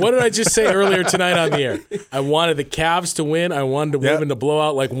 Hang on. What did I just say earlier tonight on the air? I wanted the Cavs to win. I wanted women to blow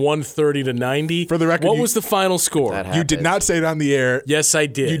out like 130 to 90. For the record, what was the final score? That You did happens. not say it on the air. Yes, I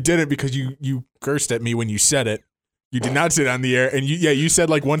did. You didn't because you cursed at me when you said it. You did not say it on the air, and you said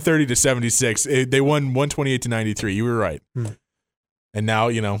like 130 to 76. They won 128 to 93. You were right. And now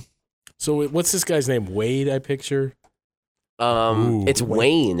So what's this guy's name? Wade, I picture. It's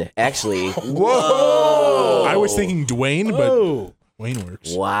Wayne, actually. Whoa! I was thinking Dwayne, but Oh, Wayne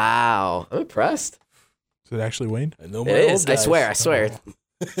works. Wow. I'm impressed. Is it actually Wayne? I know my It old is. I guys. swear.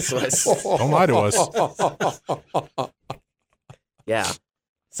 Don't lie to us. Yeah.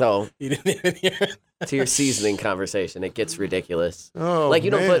 So He didn't even hear it. to your seasoning conversation, it gets ridiculous. Oh, Like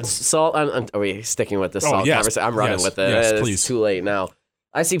you don't man. put salt on. Are we sticking with the salt yes. conversation? I'm running Yes. with it. Yes, It's please. too late now.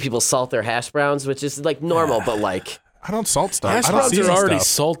 I see people salt their hash browns, which is like normal, but like I don't salt stuff. Hash I don't browns season are already stuff.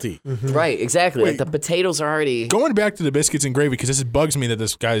 salty. right, exactly. Like Wait. the potatoes are already. Going back to the biscuits and gravy because this bugs me that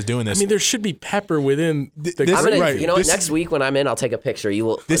this guy is doing I this. mean, there should be pepper within the this- I'm gonna, right. You know what? This Next is- week when I'm in, I'll take a picture. You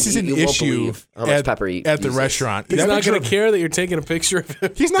will. this is an you won't issue believe how much pepper he at the uses. restaurant. He's That not picture going of- to care that you're taking a picture of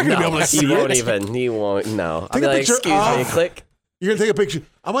him. He's not going to be No, able to see he won't it. even. He won't. No. I'll Take be a like, picture. excuse me. Click. You're gonna take a picture.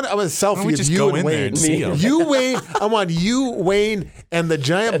 I want a Why don't selfie we of just you go and in there Wayne. and see him? You, Wayne. I want you, Wayne, and the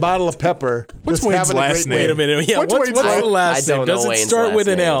giant bottle of pepper. What's just Wayne's having a last great name? Wait a minute. Yeah, What's what's Wayne's the last- last I name? don't know Does it Wayne's start last with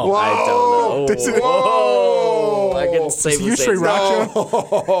an name. L? I don't know. This is- Whoa! I can safely you say straight it's rock?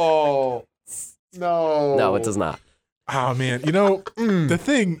 No. No. No, it does not. Oh man, the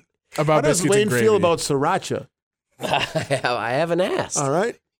thing How about does biscuits Wayne and gravy. feel about sriracha? I haven't asked. All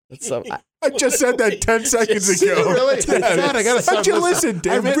right. So, I just said that 10 seconds ago. Really? Yes. God, I gotta start Don't you listening. listen,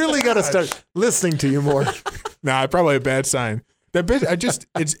 damn I it. really gotta start listening to you more. Nah, probably a bad sign.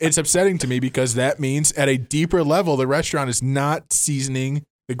 It's upsetting to me because that means at a deeper level the restaurant is not seasoning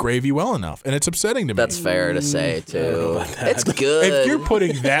the gravy well enough, and it's upsetting to me. that's fair to say too. It's good. If you're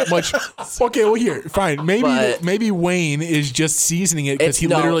putting that much, okay, well here, fine. But- Maybe Wayne is just seasoning it because he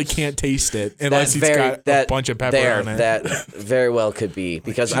No. literally can't taste it unless he's got a bunch of pepper on it. That very well could be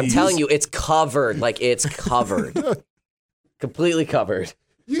because I'm Jeez. telling you, it's covered. Like it's covered, completely covered.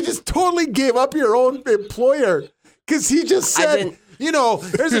 You just totally gave up your own employer because he just I said, didn't-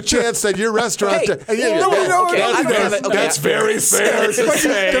 there's a chance that your restaurant. Hey, and you- no, okay, I don't have it. Okay. That's very fair to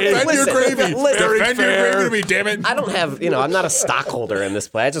say. Defend your Listen, gravy. listen. Defend your gravy to me, damn it. I don't have, I'm not a stockholder in this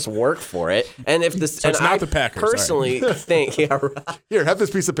place. I just work for it. And if this, So it's and not I the Packers, personally think, yeah, right. Here, have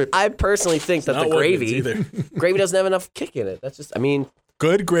this piece of paper. I personally think that Not the Woodman's gravy, either. gravy doesn't have enough kick in it. That's just,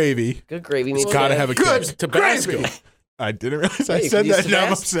 Good gravy. good gravy needs Gotta to have a Good kick. Tabasco. gravy. I didn't realize I Hey, you said could use that. Now I'm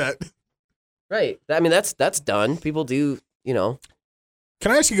Tabasco. upset. Right. I mean, that's done. People do,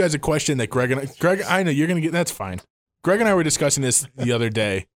 Can I ask you guys a question that Greg, I know you're going to get, that's fine. Greg and I were discussing this the other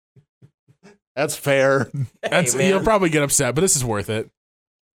day. That's fair. That's, man. you'll probably get upset, but this is worth it.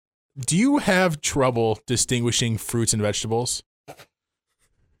 Do you have trouble distinguishing fruits and vegetables?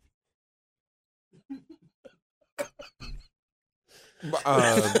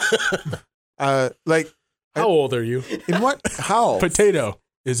 Like, How old are you? in what? How? Potato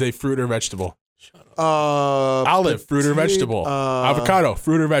is a fruit or vegetable. Olive, fruit or vegetable. Avocado,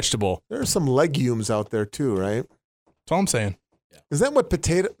 fruit or vegetable. There's some legumes out there too, right? That's all I'm saying. Is that what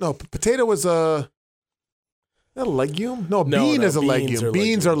potato? No, potato was a legume? No, bean is a legume.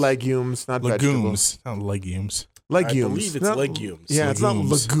 Beans are legumes, not vegetables. Not legumes. Legumes. I believe it's legumes. Yeah, it's not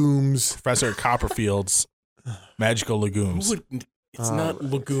legumes. Professor Copperfield's magical legumes. It's not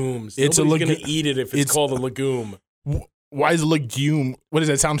legumes. It's Nobody's going to eat it if it's called a legume. Why is legume? What does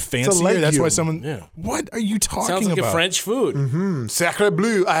that sound fancier? That's why someone. Yeah. What are you talking about? Sounds like a French food. Mm-hmm. Sacre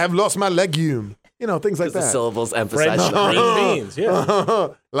bleu, I have lost my legume. You know, things like that. The syllables emphasize green beans. Yeah,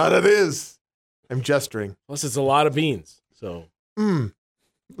 a lot of this. I'm gesturing. Plus, it's a lot of beans. So,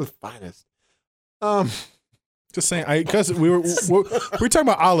 the finest. Just saying, because we were talking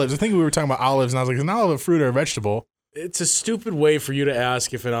about olives. I think we were talking about olives, and I was like, "Is an olive a fruit or a vegetable?" It's a stupid way for you to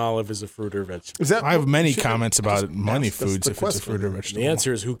ask if an olive is a fruit or vegetable. I have many comments about money foods if it's a fruit or vegetable. The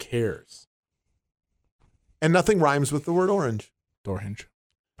answer is who cares? And nothing rhymes with the word orange. Door hinge.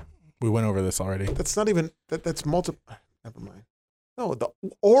 We went over this already. That's not even that's multiple. Never mind. No, the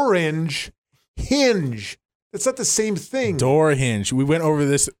orange hinge. It's not the same thing. Door hinge. We went over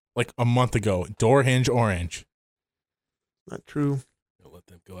this like a month ago. Door hinge orange. Not true. I'll let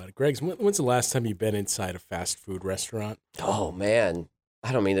them go at it. Greg's, when's the last time you've been inside a fast food restaurant? Oh, man.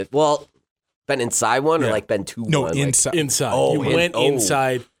 I don't mean it. Well, been inside one or like been to one? No, inside. Like, inside. Oh, you went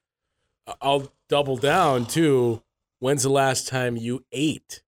inside. I'll double down, too. When's the last time you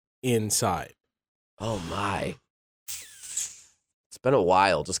ate inside? Oh, my. It's been a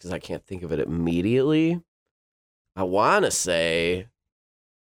while just because I can't think of it immediately. I want to say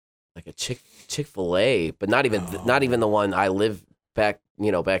like a Chick-fil-A, but not even the one I live back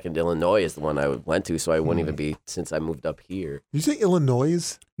in Illinois is the one I went to, so I wouldn't even be since I moved up here. You say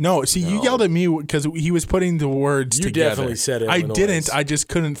Illinois? No, see, you yelled at me because he was putting the words together. You definitely said Illinois. I didn't. I just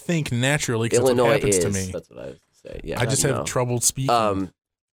couldn't think naturally because that's what happens to me. That's what I was say. Yeah, I just have trouble speaking.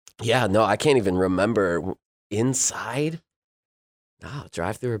 Yeah, no, I can't even remember inside. No,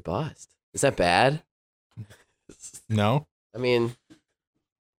 drive-through or bust. Is that bad? No. I mean,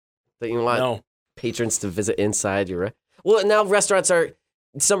 don't you want patrons to visit inside your? Well, now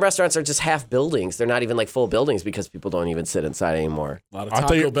some restaurants are just half buildings. They're not even like full buildings because people don't even sit inside anymore. A lot of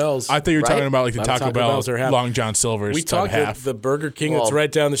Taco Bells. I thought you were talking about like the Taco Bell, Bells Long John Silver's. We talked half. the Burger King that's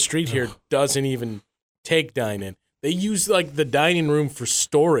right down the street here doesn't even take dine-in. They use like the dining room for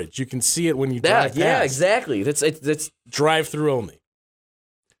storage. You can see it when you drive past. Yeah, exactly. That's drive-through only.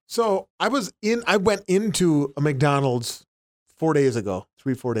 So I went into a McDonald's 4 days ago,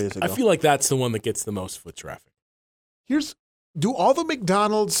 4 days ago. I feel like that's the one that gets the most foot traffic. Do all the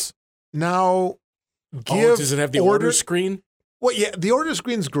McDonald's now give does it have the order screen? Well, yeah, the order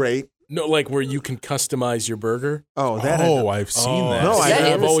screen's great. No, like where you can customize your burger. I've seen that. No,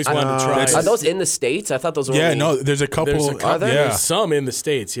 I've always wanted to try. Are those in the States? I thought those were. Yeah, no, there's a couple. There's some in the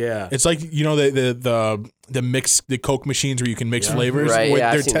States. Yeah, it's like the mix, the Coke machines where you can mix flavors. Right,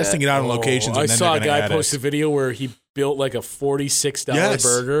 they're testing it out on locations. I and then saw a they're guy post a video where he built like a $46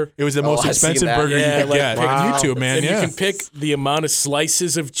 burger. It was the most expensive burger you could get. Wow. YouTube, man. And you can pick the amount of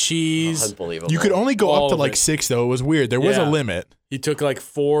slices of cheese. Unbelievable. You could only go up to like 6, though. It was weird. There was a limit. He took like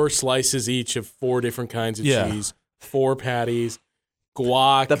 4 slices each of 4 different kinds of cheese, 4 patties,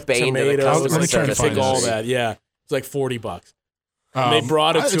 guac, the bane tomatoes. Let me try to pick all that. Yeah, it's like $40. And they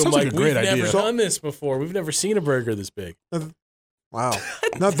brought it to him like, we've never done this before. We've never seen a burger this big. Wow.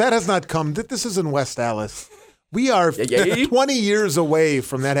 Now, that has not come. This is in West Dallas. We are 20 years away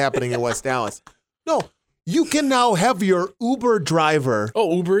from that happening in West Dallas. No, you can now have your Uber driver.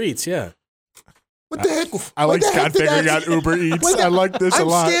 Oh, Uber Eats, yeah. What the heck? I like Scott figuring out Uber Eats. I like this a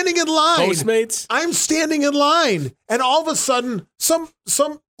lot. I'm standing in line. Postmates? I'm standing in line. And all of a sudden, some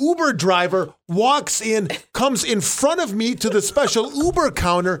Uber driver walks in, comes in front of me to the special Uber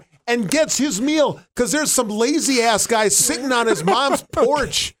counter and gets his meal because there's some lazy-ass guy sitting on his mom's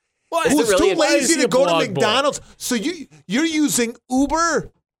porch. Who's too lazy to go to McDonald's? So you're using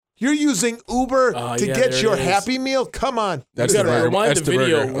Uber? You're using Uber to get your Happy Meal? Come on. That's the burger. Rewind the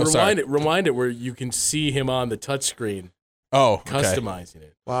video. Rewind it where you can see him on the touchscreen. Oh, customizing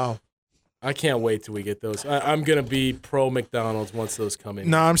it. Wow. I can't wait till we get those. I'm going to be pro McDonald's once those come in.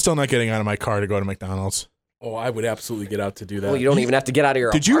 No, I'm still not getting out of my car to go to McDonald's. Oh, I would absolutely get out to do that. Well, you don't even have to get out of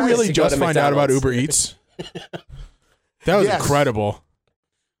your Did you really just find out about Uber Eats? That was incredible.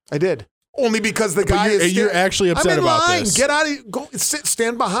 I did. Only because the guy you're actually upset about this. Get out of go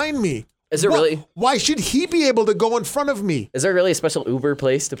stand behind me. Is there really? Why should he be able to go in front of me? Is there really a special Uber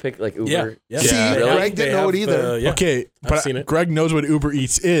place to pick like Uber? Yeah. See, Really? Greg didn't know it either. Okay, I've seen it. Greg knows what Uber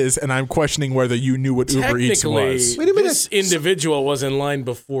Eats is, and I'm questioning whether you knew what Uber Eats was. Wait a minute. This individual was in line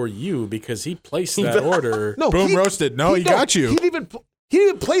before you because he placed that order. No, Boom, roasted. No, he got you. He didn't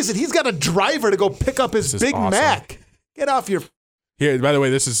even place it. He's got a driver to go pick up his This is Big awesome. Mac. Get off your. Here, by the way,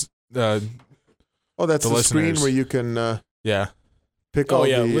 this is Oh, that's the screen listeners. where you can yeah. pick Oh all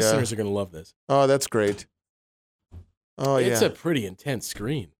yeah, the. listeners are gonna love this. Oh, that's great. Oh yeah. It's a pretty intense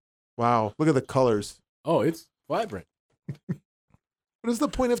screen. Wow. Look at the colors. Oh, it's vibrant. What is the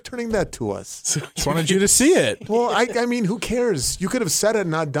point of turning that to us? Just wanted you to see it. Well, I mean, who cares? You could have said it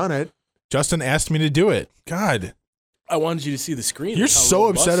and not done it. Justin asked me to do it. God, I wanted you to see the screen. you're and how so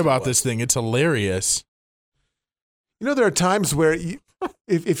robust upset it about was. this thing. It's hilarious. You know, there are times where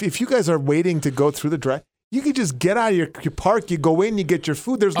if you guys are waiting to go through the drive, you could just get out of your park, you go in, you get your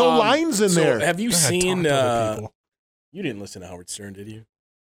food. There's no lines in so there. Have you God, seen? talk to other people. You didn't listen to Howard Stern, did you?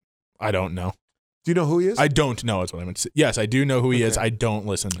 I don't know. Do you know who he is? I don't know. Is what I meant to say. Yes, I do know who he is. Okay. I don't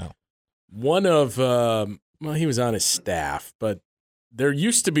listen though. One of well, he was on his staff, but there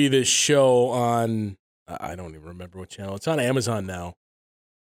used to be this show on. I don't even remember what channel. It's on Amazon now.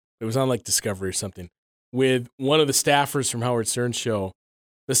 It was on like Discovery or something with one of the staffers from Howard Stern's show,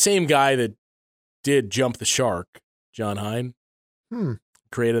 the same guy that did Jump the Shark, John Hine,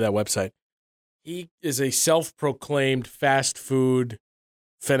 created that website. He is a self-proclaimed fast food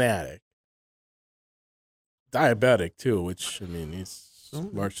fanatic. Diabetic, too, which, I mean, he's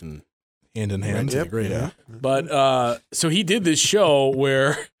marching Hand in hand. Yep. great. Yeah. But so he did this show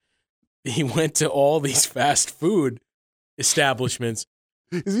where he went to all these fast food establishments.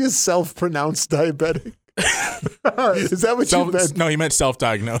 Is he a self-pronounced diabetic? Is that what you meant? No, he meant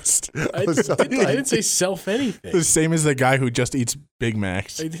self-diagnosed. I didn't say self anything. The same as the guy who just eats Big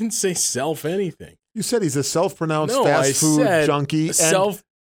Macs. I didn't say self anything. You said he's a self-pronounced No, fast I food said junkie. self.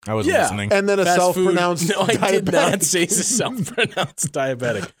 I was Yeah. listening. And then a Fast self-pronounced food. No, I diabetic. did not say he's a self-pronounced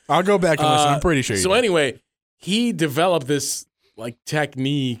diabetic. I'll go back and listen. I'm pretty sure. You So did. anyway, he developed this like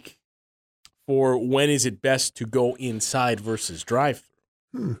technique for when is it best to go inside versus drive-through.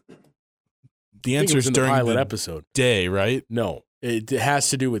 the I think it answer was is in the during pilot the episode. day, right? No, it has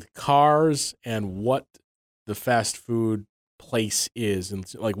to do with cars and what the fast food place is and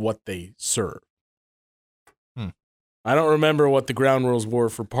like what they serve. I don't remember what the ground rules were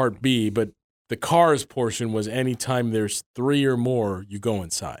for part B, but the cars portion was anytime there's 3 or more, you go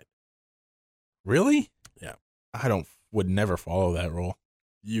inside. Really? Yeah. I would never follow that rule.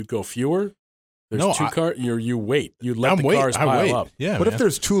 You go fewer. There's No, 2 cars. You wait. You let I'm the wait. cars I pile wait. up. Yeah. What man. if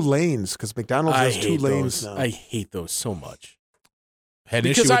there's 2 lanes? Because McDonald's I has 2 hate lanes those. now. I hate those so much. had an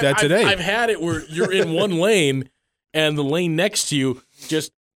Because issue with that today? I've had it where you're in one lane and the lane next to you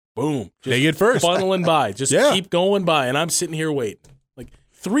just boom, just They get first. funneling by, just Yeah. keep going by, and I'm sitting here waiting. Like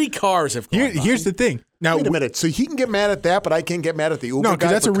 3 cars have gone by. Here's the thing. Now, Wait a minute. So he can get mad at that, but I can't get mad at the Uber no, guy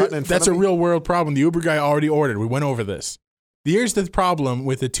because that's for a cutting in front that's of a me? real world problem. The Uber guy already ordered. We went over this. Here's the problem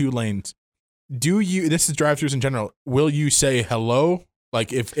with the 2 lanes. This is drive-thrus in general. Will you say hello?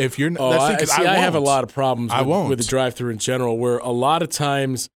 Like if you're Oh, that's the thing, 'cause I have a won't. lot of problems I won't. with the drive-through in general, where a lot of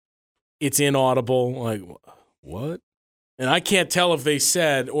times it's inaudible. Like what? And I can't tell if they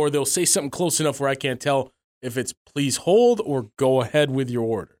said, or they'll say something close enough where I can't tell if it's please hold or go ahead with your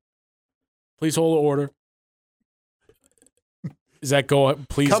order. Please hold the order. Is that go?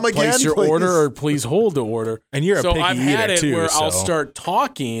 Please Come place again, your please. order, or please hold the order. And you're a So picky I've had eater it too. where so. I'll start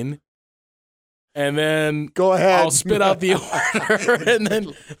talking, and then Go ahead. I'll spit out the order, and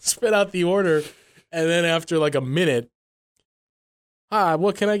then spit out the order, and then after like a minute, hi,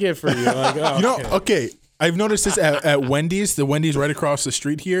 what can I get for you? Like, oh, You know, okay. okay. I've noticed this at Wendy's. The Wendy's right across the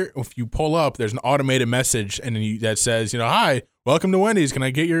street here. If you pull up, there's an automated message, and that says, hi, welcome to Wendy's. Can I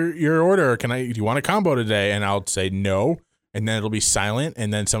get your order? Do you want a combo today? And I'll say no, and then it'll be silent,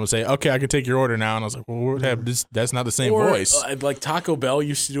 and then someone will say, okay, I can take your order now. And I was like, well, that's not the same Or, voice. like Taco Bell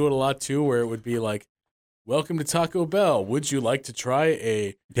used to do it a lot too, where it would be like, welcome to Taco Bell. Would you like to try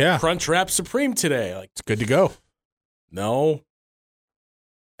a Yeah, Crunch Wrap Supreme today? Like, it's good to go. no.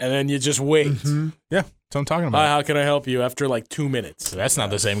 And then you just wait. Mm-hmm. Yeah, that's what I'm talking Hi, about. how can I help you? After like 2 minutes. That's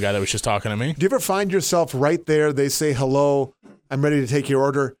not the same guy that was just talking to me. Do you ever find yourself right there? They say, hello, I'm ready to take your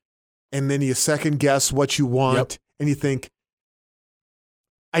order. And then you second guess what you want. Yep. And you think,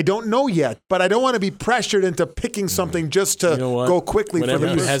 I don't know yet, but I don't want to be pressured into picking something just to You know what? go quickly Whenever for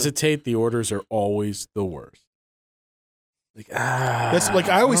the you person. hesitate, the orders are always the worst. Like, That's like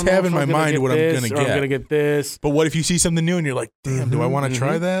I always don't know have if in my I'm gonna mind get what I'm this, gonna or I'm get. gonna get this. But what if you see something new and you're like, damn, do I want to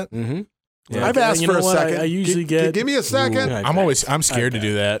try that? Mm-hmm. I've asked for a second. I usually get. Give me a second. Ooh, I'm scared to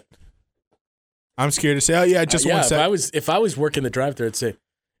do that. I'm scared to say, oh, yeah, just one second. If I was working the drive-thru, I'd say,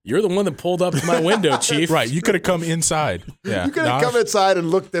 you're the one that pulled up to my window, Chief. Right. You could have come inside. Yeah. You could have come inside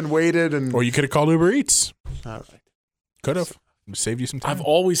and looked and waited. Or you could have called Uber Eats. All right. Could have. Saved you some time. I've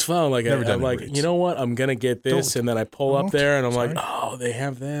always found, like, I'm like, Eats. you know what? I'm going to get this. And then I pull up there, and I'm like, oh, they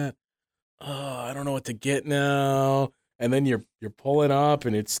have that. Oh, I don't know what to get now. And then you're pulling up,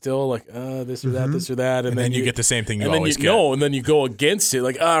 and it's still like, this or that, this or that. And then you get the same thing you and then always get. No, and then you go against it.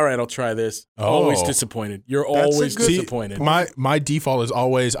 Like, all right, I'll try this. Always disappointed. You're always disappointed. My default is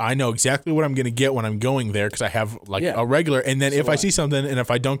always, I know exactly what I'm going to get when I'm going there because I have like a regular. And then if I see something and if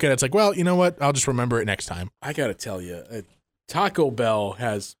I don't get it, it's like, well, you know what? I'll just remember it next time. I got to tell you, Taco Bell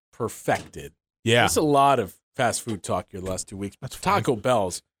has perfected. Yeah. There's a lot of fast food talk here the last 2 weeks. But Taco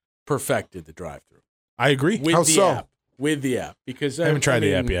Bell's perfected the drive-thru. I agree. How so? App. With the app. Because I haven't tried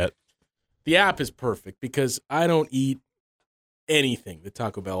the app yet. The app is perfect because I don't eat anything that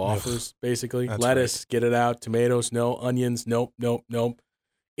Taco Bell offers, basically. Lettuce, get it out. Tomatoes, no. Onions, nope.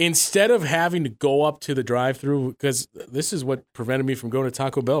 Instead of having to go up to the drive-thru, because this is what prevented me from going to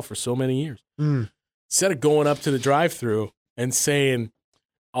Taco Bell for so many years. Instead of going up to the drive-thru and saying,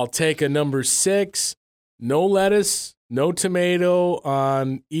 I'll take a number 6, no lettuce, no tomato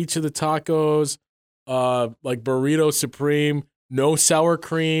on each of the tacos, like burrito supreme, no sour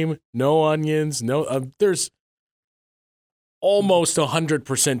cream, no onions, no. There's almost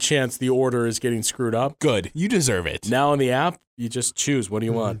 100% chance the order is getting screwed up. Good, you deserve it. Now on the app, you just choose. What do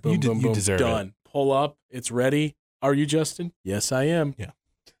you want? Boom, boom, you deserve done. it. Pull up. It's ready. Are you Justin? Yes, I am. Yeah.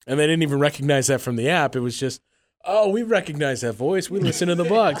 And they didn't even recognize that from the app. It was just, oh, we recognize that voice. We listen to the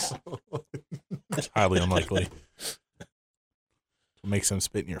Bucks. It's highly unlikely. It makes them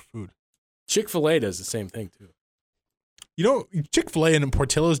spit in your food. Chick-fil-A does the same thing, too. You know, Chick-fil-A and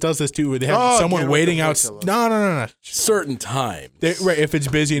Portillo's does this, too, where they have someone waiting out. No. Certain times. Right, if it's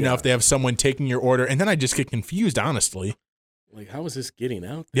busy enough, they have someone taking your order. And then I just get confused, honestly. Like, how is this getting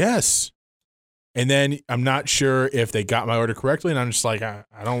out? Yes. And then I'm not sure if they got my order correctly, and I'm just like, I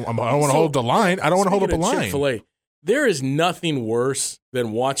don't want to hold the line. I don't want to hold up a line. Chick-fil-A, there is nothing worse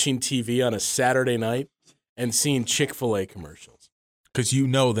than watching TV on a Saturday night and seeing Chick-fil-A commercials. Because you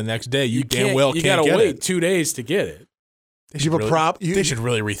know the next day you damn well can't get it. You got to wait 2 days to get it. They should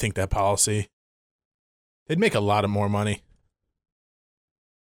really rethink that policy. They'd make a lot of more money.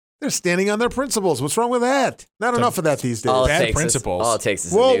 They're standing on their principles. What's wrong with that? Not enough of that these days. Bad principles. All it takes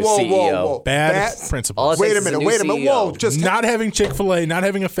is a new CEO. Whoa. Bad principles. Wait a minute. Whoa. Just not having Chick-fil-A, not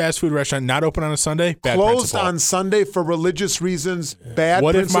having a fast food restaurant, not open on a Sunday, bad closed principle. on Sunday for religious reasons, bad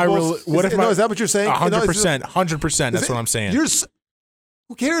what principles. Is that what you're saying? 100%. That's what I'm saying.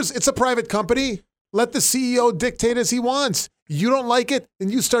 Who cares? It's a private company. Let the CEO dictate as he wants. You don't like it, then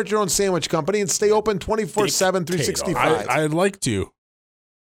you start your own sandwich company and stay open 24/7, 365. I'd like to.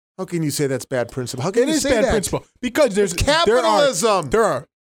 How can you say that's bad principle? How can you say that? It is bad principle because there's capitalism. There are.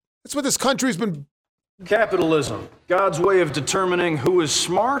 That's what this country's been. Capitalism, God's way of determining who is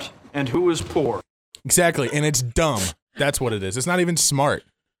smart and who is poor. Exactly, and it's dumb. That's what it is. It's not even smart.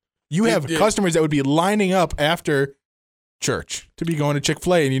 You have customers that would be lining up after church to be going to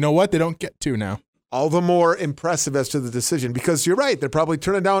Chick-fil-A, and you know what? They don't get to now. All the more impressive as to the decision because you're right. They're probably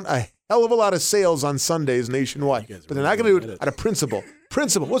turning down a hell of a lot of sales on Sundays nationwide, but they're not going to do it out of principle.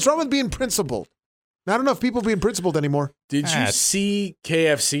 Principle. What's wrong with being principled? Not enough people being principled anymore. Did you see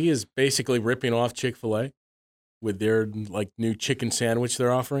KFC is basically ripping off Chick-fil-A with their new chicken sandwich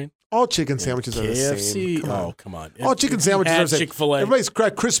they're offering? All chicken sandwiches are the same. Come on. All chicken sandwiches are the same. Chick-fil-A. Everybody's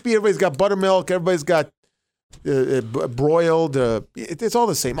got crispy. Everybody's got buttermilk. Everybody's got broiled. It's all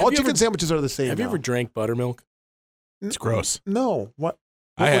the same. All chicken sandwiches are the same. Have you ever drank buttermilk? It's gross. No. What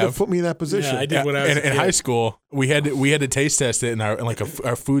I would have put me in that position? Yeah, I did when I was in high school. We had to taste test it in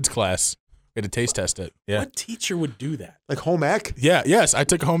our foods class. We had to taste test it. Yeah. What teacher would do that? Like home ec? Yeah. Yes, I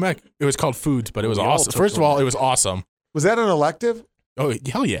took home ec. It was called foods, but it was awesome. First of all, it was awesome. Was that an elective? Oh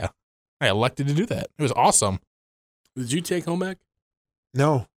hell yeah! I elected to do that. It was awesome. Did you take home ec?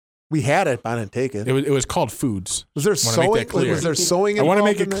 No. We had it, but I didn't take it. It was called foods. Was there sewing? Was there sewing? I want to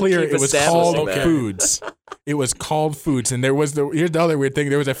make it clear. It was called foods. It was called foods, and here's the other weird thing.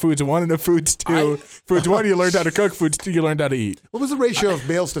 There was a foods 1 and a foods 2. Foods 1, you learned how to cook. Foods 2, you learned how to eat. What was the ratio of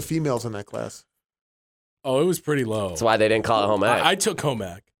males to females in that class? Oh, it was pretty low. That's why they didn't call it home ec. I took home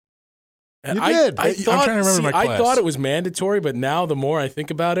ec. You did. I'm trying to remember my class. I thought it was mandatory, but now the more I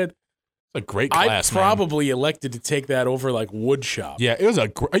think about it, it's a great class, I probably elected to take that over wood shop. Yeah, it was are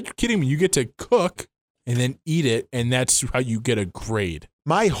you kidding me? You get to cook and then eat it, and that's how you get a grade.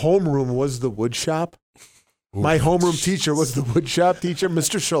 My homeroom was the wood shop. My homeroom teacher was the wood shop teacher,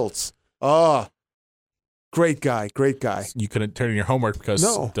 Mr. Schultz. Oh, great guy. You couldn't turn in your homework because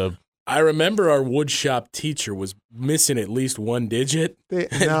the I remember our woodshop teacher was missing at least one digit. They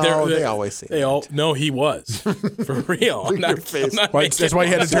always say No, he was. For real. I'm not that's why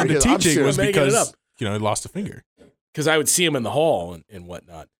he had to turn to teaching was because, he lost a finger. Because I would see him in the hall and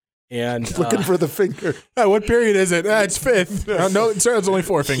whatnot. And looking for the finger. What period is it? It's fifth. No, sir, it's only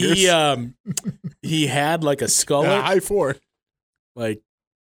 4 fingers. He had like a skullet. High 4. Like,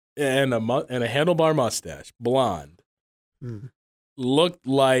 and a handlebar mustache, blonde. Looked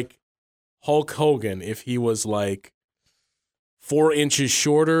like Hulk Hogan if he was like 4 inches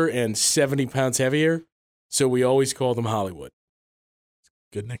shorter and 70 pounds heavier. So we always called him Hollywood.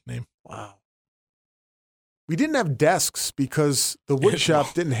 Good nickname. Wow. We didn't have desks because the wood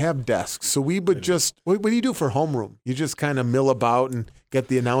shop didn't have desks. So we would just, what do you do for homeroom? You just kind of mill about and get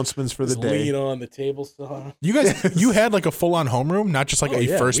the announcements for the day. Lean on the table saw. You guys, you had like a full-on homeroom, not just like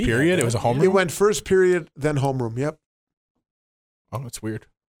first period. It was a homeroom? It went first period, then homeroom. Yep. Oh, that's weird.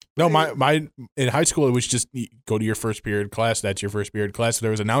 No, my in high school, it was just go to your first period class. That's your first period class. So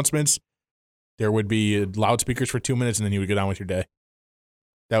there was announcements. There would be loudspeakers for 2 minutes, and then you would get on with your day.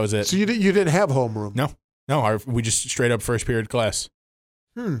 That was it. So you didn't have homeroom? No, we just straight up first period class.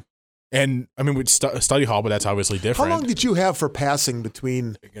 And I mean, we'd study hall, but that's obviously different. How long did you have for passing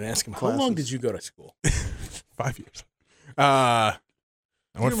between? You're gonna ask him. Classes? How long did you go to school? 5 years. I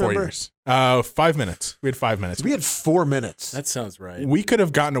went 4 years. 5 minutes. We had 5 minutes. We had 4 minutes. That sounds right. We could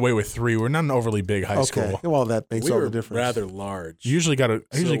have gotten away with 3. We're not an overly big high school. Well, that makes all the difference. Rather large. I usually got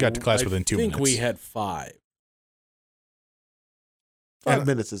to class within 2 minutes. I think we had 5. 5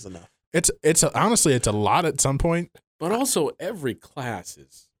 minutes is enough. It's honestly, it's a lot at some point. But also, every class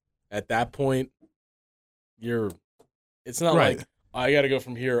is at that point. It's not like I got to go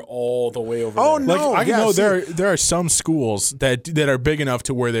from here all the way over. Oh there. no! Like, I know there are some schools that are big enough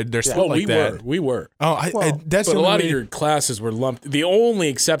to where they're split like that. We were. Oh, that's but a lot of your classes were lumped. The only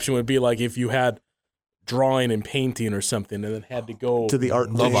exception would be like if you had drawing and painting or something, and then had to go to the art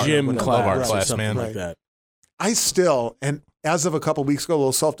gym class, or something like that. I still, and as of a couple weeks ago, a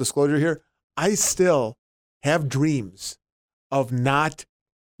little self-disclosure here, I still have dreams of not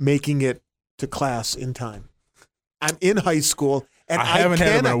making it to class in time. I'm in high school, and I haven't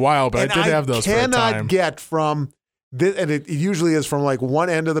had them in a while, but I did have those for a time. I cannot get from this, and it usually is from like one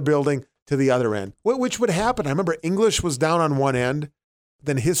end of the building to the other end, which would happen. I remember English was down on one end,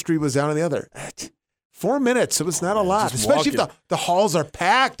 then history was down on the other. 4 minutes, it was not a lot, especially if the halls are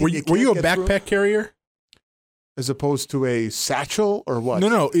packed. Were you a backpack carrier? As opposed to a satchel or what?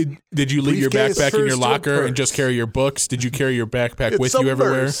 No. Did you leave your backpack in your locker and just carry your books? Did you carry your backpack with you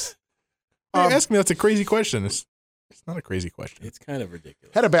everywhere? Ask me. That's a crazy question. It's not a crazy question. It's kind of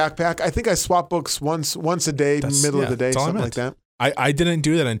ridiculous. Had a backpack. I think I swapped books once a day, middle of the day, something like that. I didn't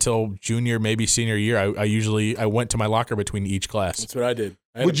do that until junior, maybe senior year. I went to my locker between each class. That's what I did.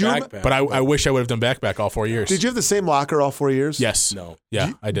 I had a backpack. But I wish I would have done backpack all 4 years. Did you have the same locker all 4 years? Yes. No.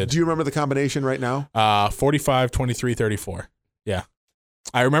 Yeah, I did. Do you remember the combination right now? 45, 23, 34. Yeah.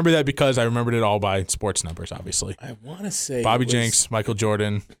 I remember that because I remembered it all by sports numbers, obviously. I want to say Bobby Jenks, Michael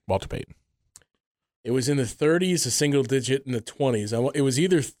Jordan, Walter Payton. It was in the 30s, a single digit in the 20s. It was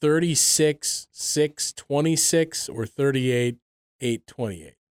either 36, 6, 26 or 38, 8,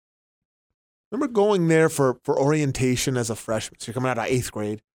 28. Remember going there for orientation as a freshman. So you're coming out of 8th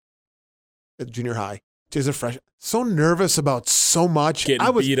grade at junior high. As a freshman. So nervous about so much. Beat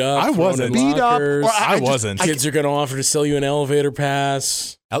up. I wasn't. Beat up. Or I wasn't. Kids are going to offer to sell you an elevator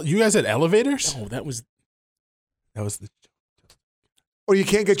pass. You guys had elevators? Oh, that was the... Or you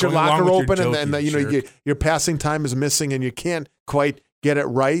can't get your locker open and then your passing time is missing and you can't quite get it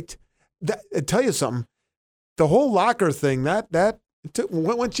right. I tell you something. The whole locker thing,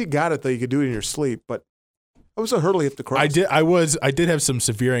 once you got it, though, you could do it in your sleep. But it was a hurdle you have to cross. I did have some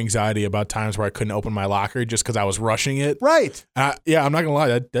severe anxiety about times where I couldn't open my locker just because I was rushing it. Right. Yeah, I'm not gonna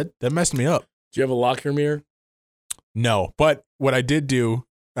lie, that messed me up. Do you have a locker mirror? No, but what I did do,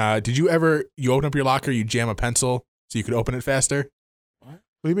 did you open up your locker, you jam a pencil so you could open it faster? What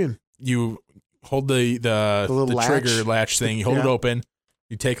do you mean? You hold the trigger latch thing, you hold it open,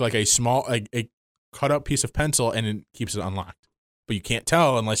 you take like a small a cut up piece of pencil and it keeps it unlocked. But you can't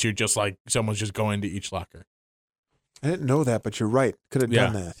tell unless you're just like someone's just going to each locker. I didn't know that, but you're right. Could have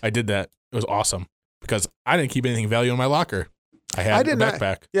done that. I did that. It was awesome because I didn't keep anything of value in my locker. I had a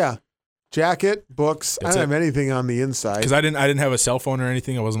backpack. Jacket, books. I didn't have anything on the inside. Because I didn't have a cell phone or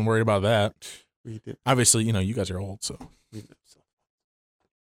anything. I wasn't worried about that. We did. Obviously, you guys are old, so.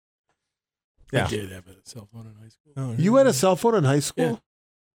 I did have a cell phone in high school. Oh, you had a cell phone in high school?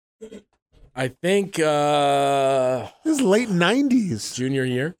 Yeah. I think this is late 90s. Junior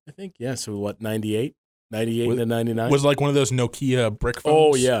year, I think. Yeah, so what, 98? 98 to 99. Was like one of those Nokia brick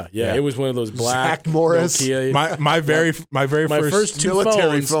Oh phones. yeah. It was one of those black Zach Morris. Nokia. My very first two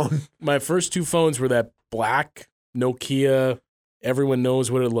military phones. phone. My first two phones were that black Nokia. Everyone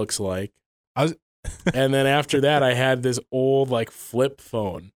knows what it looks like. And then after that, I had this old like flip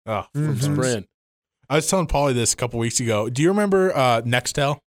phone from Sprint. I was telling Paulie this a couple weeks ago. Do you remember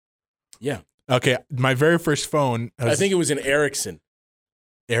Nextel? Yeah. Okay, my very first phone. I think it was an Ericsson.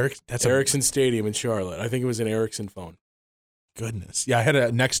 That's Ericsson Stadium in Charlotte. I think it was an Ericsson phone. Goodness. Yeah, I had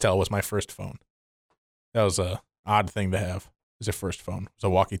a Nextel was my first phone. That was a odd thing to have as a first phone. It was a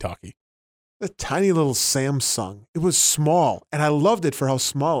walkie-talkie. A tiny little Samsung. It was small, and I loved it for how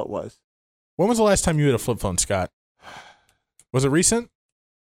small it was. When was the last time you had a flip phone, Scott? Was it recent?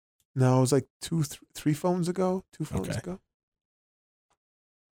 No, it was like 3 phones ago. 2 phones ago.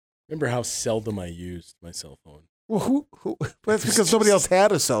 Remember how seldom I used my cell phone? Well, who? That's because somebody else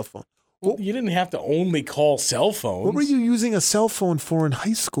had a cell phone. Well, you didn't have to only call cell phones. What were you using a cell phone for in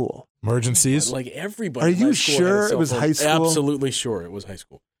high school? Emergencies? Like everybody. Are in my you school had a sure cell it was phone. high school? Absolutely sure it was high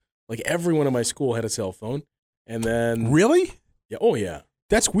school. Like everyone in my school had a cell phone, and then Really? yeah, oh yeah.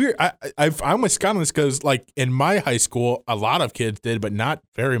 That's weird. I'm with Scott on this because, like, in my high school, a lot of kids did, but not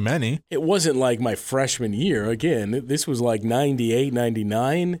very many. It wasn't like my freshman year. Again, this was like 98,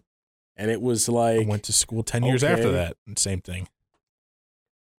 99, and it was like I went to school 10 years Okay. after that. And same thing.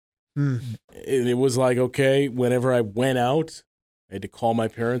 it was like, okay, whenever I went out, I had to call my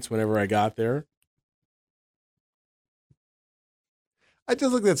parents whenever I got there. I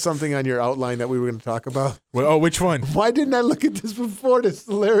just looked at something on your outline that we were going to talk about. Well, which one? Why didn't I look at this before? This is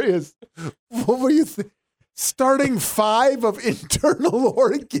hilarious. What were you starting 5 of internal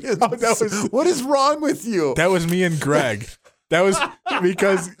organs? What is wrong with you? That was me and Greg. That was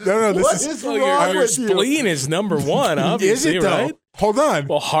because this What is is Well, wrong your with you? spleen is number one, obviously, is it though? right? Hold on.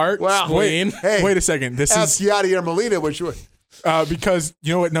 Well, heart, Wow. spleen. Hey, Wait a second. This ask is Yadier Molina, which was because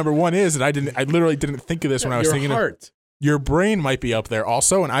you know what number one is, and I literally didn't think of this when I was Your thinking of heart. your brain might be up there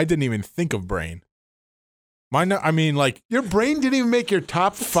also, and I didn't even think of brain. your brain didn't even make your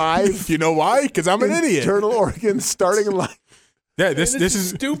top 5 You know why? Because I'm an idiot. internal organs starting in line. Yeah, this is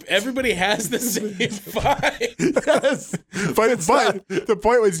stupid. Everybody has the same 5. Yes. but the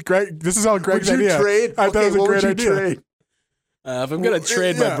point was Greg. This is all Greg's Would you idea. trade? I thought it was a what great would you idea. trade? If I'm gonna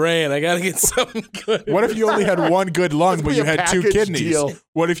trade my brain, I gotta get something good. What if you only had one good lung, Must but be you a had 2 package kidneys? deal.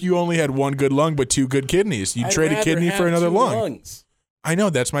 What if you only had one good lung, but 2 good kidneys? You'd I'd trade a rather kidney have for another 2 lung. lungs. I know,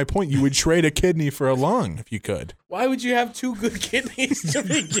 that's my point. You would trade a kidney for a lung if you could. Why would you have 2 good kidneys to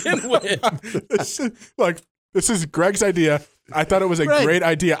begin with? Look, this is Greg's idea. I thought it was a Greg, great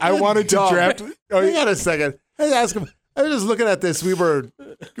idea. I you're wanted to dumb. draft. Hang on a second. I ask him. I was just looking at this. We were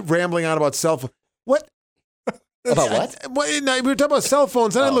rambling on about cell phone. What? About what? We were talking about cell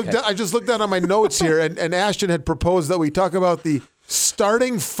phones. And okay. I just looked down on my notes here, and Ashton had proposed that we talk about the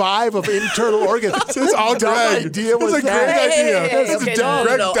starting 5 of internal organs. This is all dumb Greg. idea was This is a that? great idea. This is dumb.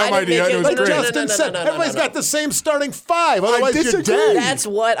 Greg's dumb idea. It was Like great. Justin said, everybody's got the same starting 5. Otherwise, you're disagree. dead. That's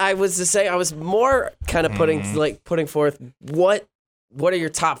what I was to say. I was more kind of putting forth what are your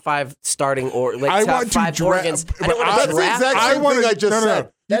top 5 starting or like I top want to 5 dra- organs? but I don't want I- to That's the draft. exact I same wanna- thing I just no, no, no.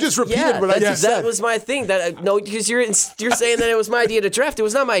 said. You just repeated what I just That said. was my thing. No, because you're saying that it was my idea to draft. It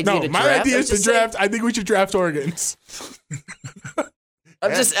was not my idea No, to my draft. idea I'm is to just saying- draft. I think we should draft organs. It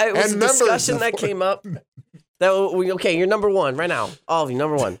was a and members discussion of- that came up. Okay, you're number 1 right now. All of you,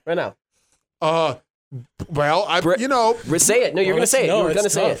 number 1 right now. Well, Say it. No, you're going to say it. No, You were going to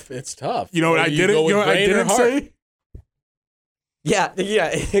it's say tough. it. It's tough. You know what I You didn't? go You with know what I brain or didn't heart? say? Yeah.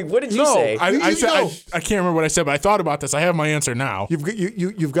 What did you say? I said No. I can't remember what I said, but I thought about this. I have my answer now.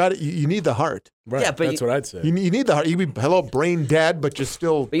 You've got it. You need the heart. Right, Yeah, but that's what I'd say. You need the heart. You be brain dead, but you're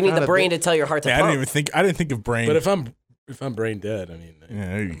still. But you need the kinda brain dead. to tell your heart to Yeah, pump. I didn't think of brain. But if I'm brain dead, I mean, Yeah,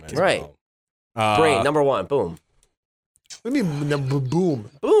 there you I might as go. Right. well. Brain, number 1. Boom. What do you mean? Boom.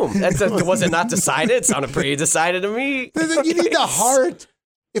 Boom. Was it not decided? It sounded pretty decided to me. You need the heart.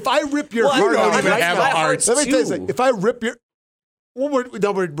 If I rip your Well, heart don't out, even right have now- a heart. Let me tell you too. something. If I rip your, well,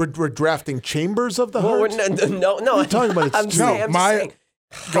 we're drafting chambers of the Well, heart. no. What are you talking about? It's I'm two. saying, I'm just saying.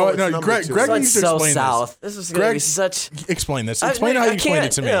 Go, it's no, number Greg. 2. Greg This needs to one's so explain south. This is going to be Greg- such. this. Explain this. Explain how you explained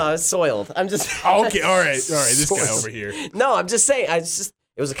it to me. No, it's soiled. I'm just. Oh, okay, all right. This guy over here. No, I'm just saying.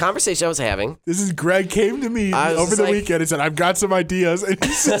 It was a conversation I was having. This is Greg came to me I was over just the like- weekend and said, "I've got some ideas." And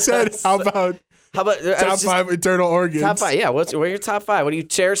he said, "How about How about top 5 internal organs?" Top 5. Yeah. What are your top 5? What do you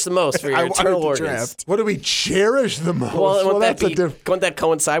cherish the most for your I wanted internal to organs? draft. What do we cherish the most? Well, wouldn't that's that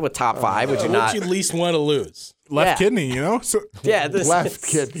coincide with top 5? Would you What not? would you least want to lose? Left Yeah. kidney, you know. So Yeah. This, left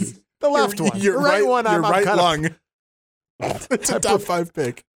kidney. The left one. Your the right one. Your I'm right kind lung. It's a top 5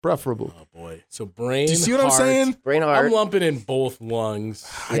 pick. Preferable. Oh boy. So brain. Do you see what I'm heart. saying? Brain, heart. I'm lumping in both lungs.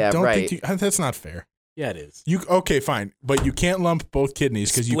 Yeah, I don't right. think that's not fair. Yeah, it is. Okay, fine, but you can't lump both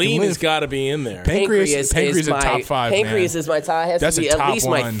kidneys because you can Spleen live. has got to be in there. Pancreas is my, a top 5. Pancreas man. is my top. Has That's to be a at top least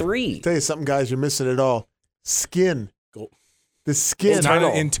my one. 3. Tell you something, guys. You're missing it all. Skin. Go. The skin. It's not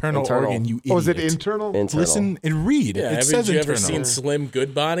an internal organ. You idiot. Oh, is it internal? Listen and read. Yeah, It says you internal. ever seen Slim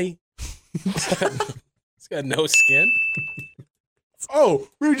Goodbody? It's got no skin. Oh,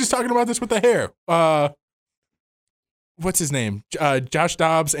 we were just talking about this with the hair. What's his name? Josh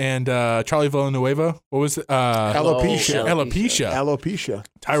Dobbs and Charlie Villanueva. What was it? Alopecia. Alopecia.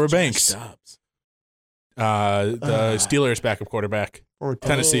 Tyra Banks. Dobbs. The Steelers backup quarterback. Or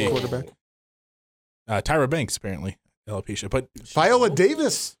Tennessee. quarterback. Tyra Banks, apparently. Alopecia. But Viola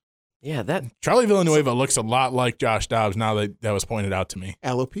Davis. Yeah, that. Charlie Villanueva looks a lot like Josh Dobbs now that was pointed out to me.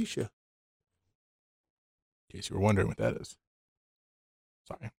 Alopecia. In case you were wondering what that is.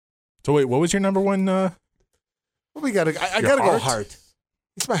 Sorry. So wait, what was your number one? Well, we gotta. I gotta go heart.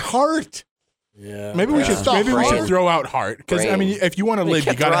 It's my heart. Yeah. Maybe we should Brain. throw out heart because I mean, if you want to live,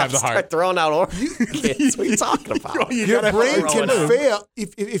 you gotta have the heart. Start throwing out organs. What are you talking about? Your brain can fail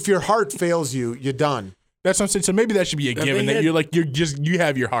if your heart fails you. You're done. That's what I'm saying. So maybe that should be a given that you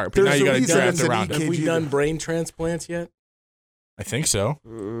have your heart, but now you got to draft around it. Have we done brain transplants yet? I think so.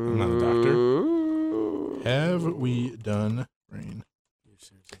 I'm not a doctor. Have we done brain?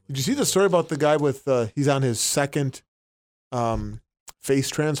 Did you see the story about the guy with? He's on his second face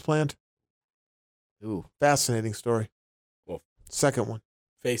transplant. Ooh, Fascinating story. Well, second one.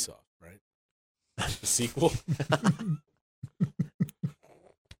 Face Off, right? The sequel.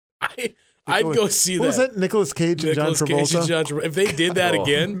 I'd go see that. What was it? Nicolas Cage and John Travolta? If they did that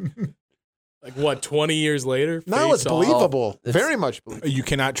again, like what, 20 years later? Now it's Face Off. believable. Very much believable. You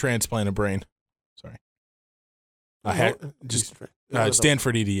cannot transplant a brain. Sorry. Just No.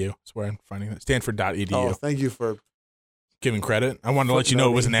 Stanford EDU. That's where I'm finding that. Stanford.edu. Oh, thank you for Giving credit. I wanted to let you know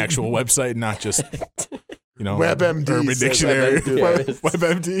it was an actual website, not just, WebMD. Urban Dictionary.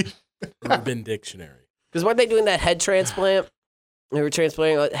 WebMD. Urban Dictionary. because weren't they doing that head transplant? They were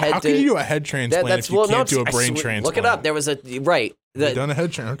transplanting a head. How can you do a head transplant if you can't do a brain transplant? Look it up. There was a right. They've done a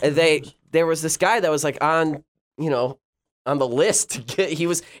head transplant. There was this guy that was like on the list to get. He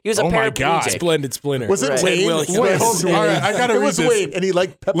was a Oh my God. paraplegic. Splendid Splinter. Was it Right. Wayne? Wait, Wait, hold on. All right, I gotta It read was this. Wayne, and he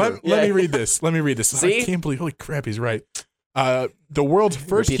liked pepper. Let me read this. See? I can't believe. Holy crap, he's right. The world's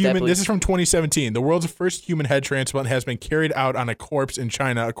first Repeat that, human. please. This is from 2017. The world's first human head transplant has been carried out on a corpse in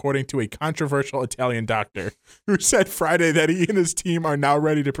China, according to a controversial Italian doctor who said Friday that he and his team are now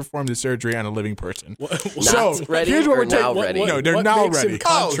ready to perform the surgery on a living person. So Not ready here's what or we're taking. now ready? No, they're what now makes ready. him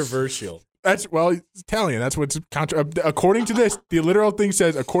controversial? It's Italian. That's what's according to this. The literal thing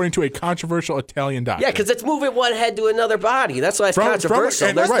says according to a controversial Italian doctor. Yeah, because it's moving one head to another body. That's why it's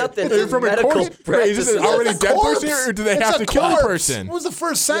controversial. There's nothing from a medical corpse. Wait, is this practices. an already It's a dead corpse. person, or do they It's have a to kill the corpse. person? What was the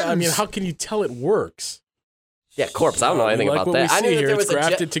first sentence? Yeah, I mean, how can you tell it works? Yeah, corpse. I don't know anything like about what that. We I see knew that here, there it's was a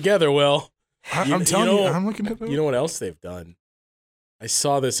grafted together well. I'm telling you, I'm looking at them. You know what else they've done? I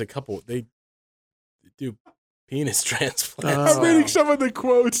saw this they do penis transplants. I'm reading some of the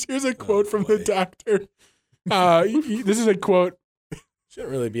quotes. Here's a quote from the doctor. This is a quote.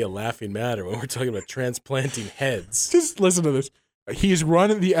 Shouldn't really be a laughing matter when we're talking about transplanting heads. Just listen to this. He's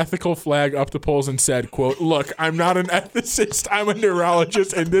run the ethical flag up the polls and said, quote, "Look, I'm not an ethicist. I'm a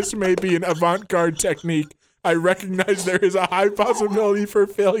neurologist, and this may be an avant-garde technique. I recognize there is a high possibility for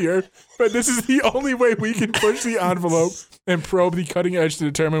failure, but this is the only way we can push the envelope and probe the cutting edge to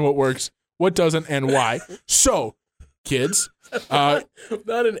determine what works, what doesn't, and why." So, kids, Not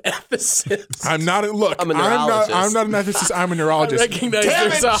an ethicist. I'm not. Look, I'm a neurologist. I'm not an ethicist. I'm a I neurologist. recognize Damn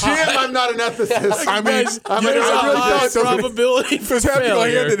there's it, a Jim! high, I'm not an ethicist. I mean, there's I'm a a high neurologist. probability for those have to go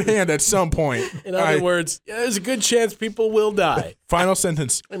hand failure. in hand at some point. In other words, there's a good chance people will die. Final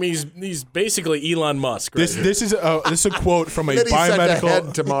sentence. I mean, he's basically Elon Musk. Right? This is a quote from a Then he sent a head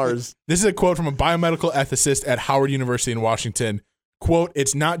biomedical. to Mars. This is a quote from a biomedical ethicist at Howard University in Washington. Quote: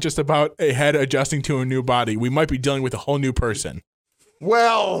 "It's not just about a head adjusting to a new body. We might be dealing with a whole new person."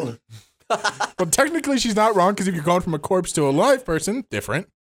 Well, Well, technically, she's not wrong because if you're going from a corpse to a live person, different.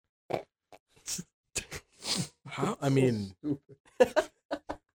 How? I mean,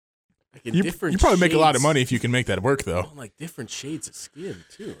 You probably make a lot of money if you can make that work, though. Like different shades of skin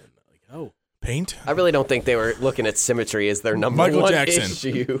too. And like, oh, Paint. I really don't think they were looking at symmetry as their number Michael one Jackson.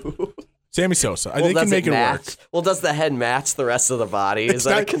 issue. Sammy Sosa. They Well, can does make it match? work. Well, does the head match the rest of the body? Is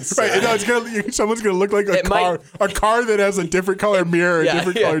that a concern? Right, no, it's someone's gonna look like a It car, might- a car that has a different color mirror, a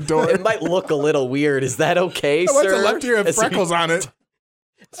different color door. It might look a little weird. Is that okay, What's sir? the left ear have As we- freckles on it?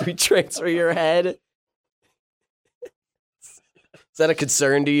 As we transfer your head. that a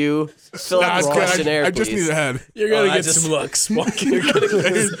concern to you? Fill out this questionnaire, I just please. need a head. You're going to get some looks.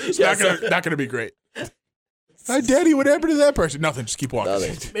 It's not going to be great. Hi, Daddy, what happened to that person? Nothing. Just keep walking.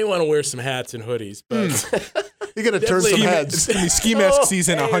 Nothing. You may want to wear some hats and hoodies, but You're going to turn some Definitely- heads. It's going to be ski mask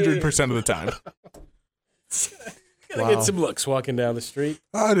season 100% of the time. gotta get some looks walking down the street.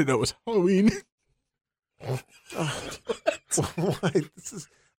 I didn't know it was Halloween.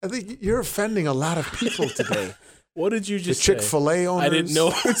 I think you're offending a lot of people today. What did you The just say? Chick-fil-A owners. I didn't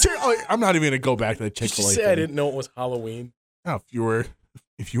know. I'm not even going to go back to the Did you Chick-fil-A say thing. I didn't know it was Halloween? No,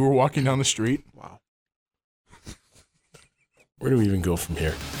 if you were walking down the street, Wow. Where do we even go from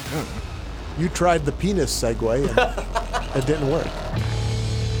here? You tried the penis segue and it didn't work.